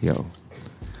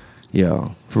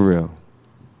 Yo, for real.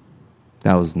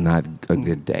 That was not a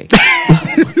good day.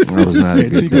 That was not a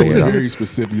And good Tico day was at all. very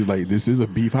specific. He was like, "This is a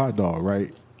beef hot dog,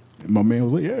 right?" And my man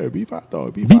was like, "Yeah, beef hot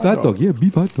dog, Beef hot dog, yeah,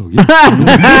 beef hot dog, yeah.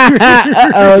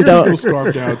 Tico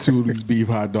scarfed out 2 of these beef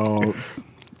hot dogs,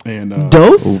 and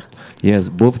Dose? Yes,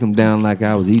 both of them down like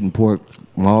I was eating pork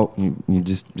malt. You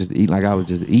just eat like I was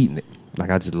just eating it. Like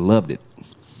I just loved it.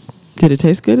 Did it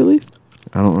taste good at least?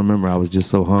 I don't remember. I was just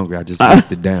so hungry. I just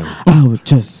left it down. I was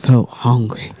just so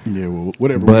hungry. yeah, well,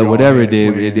 whatever. But we all whatever had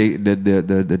it did,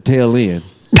 planned. the tail end.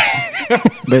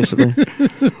 Basically.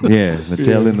 Yeah, the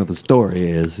tail end of the story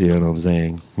is, you know what I'm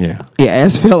saying? Yeah. Yeah,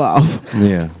 ass fell off.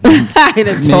 Yeah. I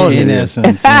done told In you.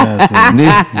 essence, in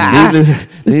essence.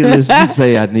 Needless to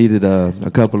say, I needed a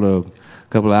couple of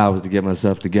hours to get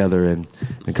myself together and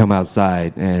come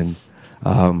outside. And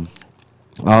all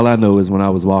I know is when I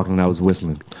was walking, I was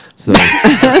whistling. So From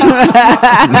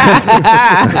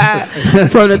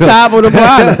the top or the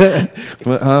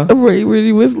bottom? Were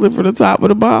you whistling from the top or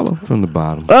the bottom? from the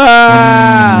bottom.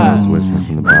 Ah! I was whistling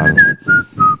from the bottom.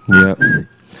 Yep.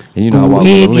 And you know, I walk Go with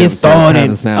ahead, a get limp, so it started.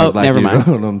 kind of sounds Oh, like, never you mind.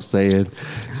 know what I'm saying?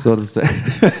 Sort of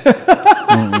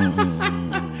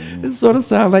it sort of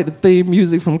sounds like the theme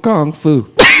music from Kung Fu.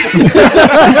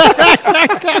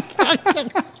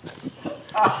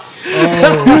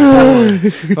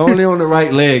 Only on the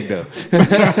right leg, though.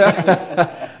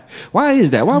 Why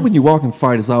is that? Why when you walk and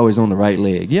fart, it's always on the right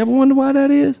leg? You ever wonder why that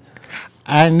is?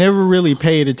 I never really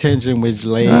paid attention which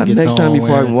leg it's Next on. time you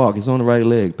when. fart and walk, it's on the right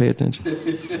leg. Pay attention.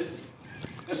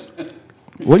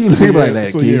 What do you think about that,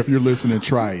 So kid? yeah, if you're listening,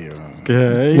 try it.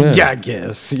 Yeah, I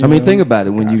guess. I mean, think about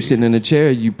it. When you're sitting in a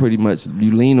chair, you pretty much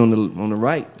you lean on the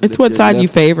right. It's what side you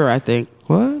favor, I think.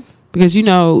 What? Because, you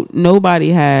know,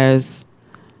 nobody has,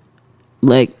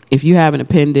 like, if you have an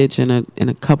appendage and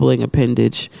a coupling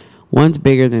appendage, one's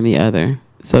bigger than the other.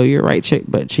 So your right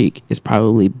butt cheek is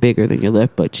probably bigger than your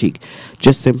left butt cheek,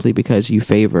 just simply because you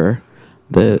favor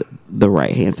the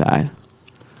right hand side.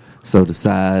 So the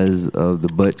size of the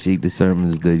butt cheek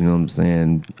determines the, you know what I'm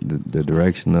saying, the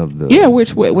direction of the. Yeah,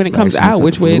 which way, when it comes flashiness out, of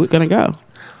which the way it's fluids. going to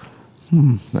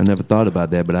go. I never thought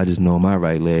about that, but I just know my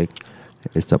right leg.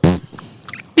 It's up.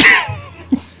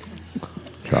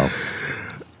 So.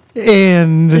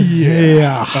 And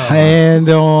yeah, and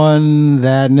on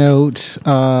that note,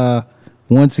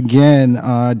 once again,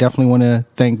 definitely want to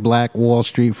thank Black Wall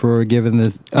Street for giving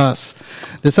us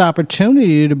this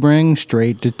opportunity to bring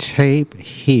Straight to Tape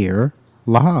here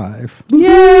live.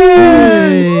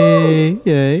 Yay!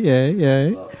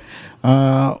 Yay!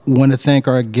 Want to thank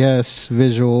our guest,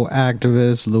 visual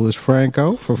activist Louis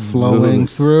Franco, for flowing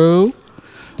through.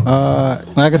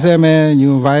 Like I said, man,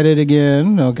 you invited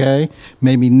again. Okay,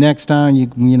 maybe next time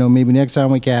maybe next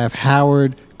time we can have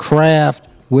Howard Kraft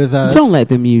with us. Don't let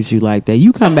them use you like that.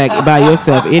 You come back by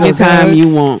yourself anytime Okay.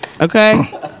 you want, okay?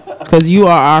 Because you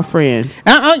are our friend.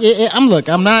 I'm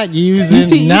not using You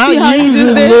see how he using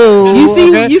just did? Lou. You see-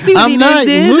 okay? you see what I'm he not just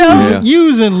did, though?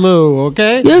 using Lou.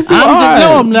 Okay. Yes, you are.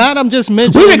 No, I'm not. I'm just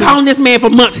mentioning. We've been calling this man for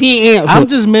months. He ain't answered. I'm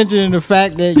just mentioning the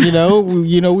fact that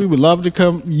we would love to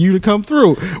come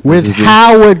through with This is the-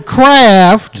 Howard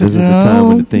Kraft. This is the time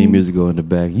when the theme music go in the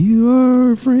back. You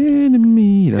are a friend of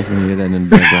me. That's when you hear that in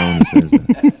the background. It says that.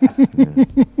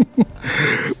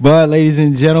 But ladies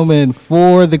and gentlemen,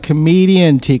 for the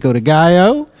comedian Tico de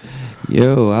Gallo,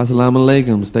 Yo, assalamu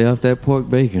alaikum. Stay off that pork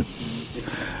bacon.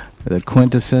 the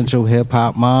quintessential hip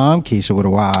hop mom, Keisha with a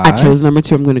Y. I chose number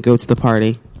 2. I'm going to go to the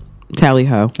party. Tally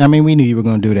ho. I mean, we knew you were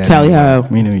going to do that. Tally anyway.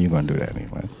 ho. We knew you were going to do that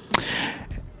anyway.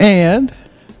 And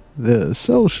the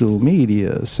social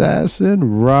media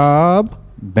assassin, Rob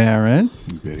Barron.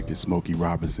 You better get Smokey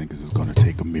Robinson because it's going to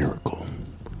take a miracle.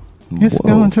 It's Whoa.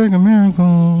 going to take a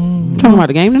miracle. Talking about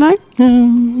the game tonight?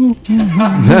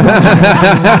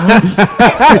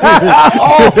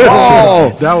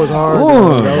 That was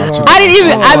hard. I didn't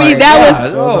even,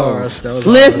 that was,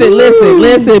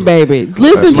 listen, baby.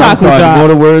 Listen, Chocolate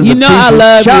Drop. You know I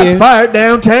love Shots you. fired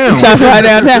downtown. Shots right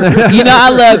downtown. You know I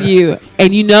love you.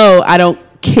 And you know I don't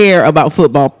care about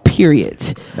football, period.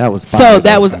 That was So fire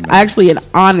that was downtown. actually an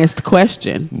honest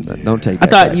question. Don't take I that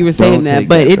thought back. you were saying Don't that, take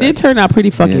but it back. did turn out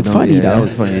pretty fucking Yeah, don't- funny, yeah, though. That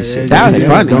was funny as shit. That was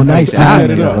funny. Don't Nice take that time.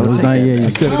 back. It Don't was take not, that yeah, back. you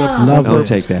set it up. Love Don't it.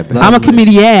 take that back. I'm a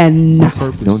comedian.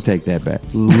 Don't take that back.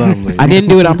 Lovely. I didn't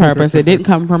do it on purpose. It didn't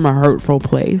come from a hurtful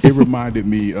place. It reminded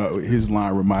me, his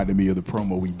line reminded me of the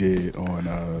promo we did on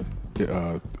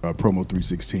Promo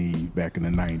 316 back in the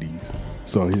 90s.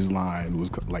 So his line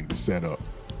was like the setup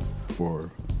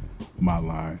for my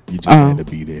line. You just had to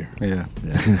be there. Yeah.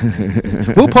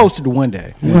 We'll post it one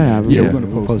day. Whatever. Yeah, we're gonna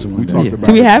post it. We talked about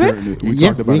Do we it have it?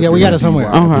 during We got it somewhere.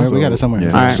 Uh-huh. We got it somewhere. Yeah,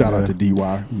 All right. shout out to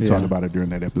DY. We talked about it during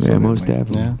that episode. Yeah, at most length.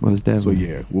 definitely. Yeah. Most So definitely.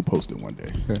 yeah, we'll post it one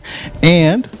day.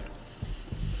 And,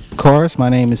 of course, my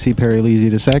name is C. Perry Leasy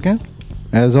II.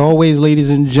 As always, ladies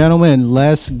and gentlemen,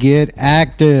 let's get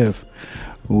active.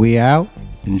 We out.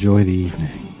 Enjoy the evening.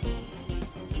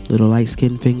 Little light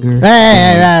skin finger.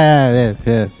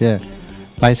 Yeah.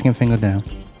 Light skin finger down.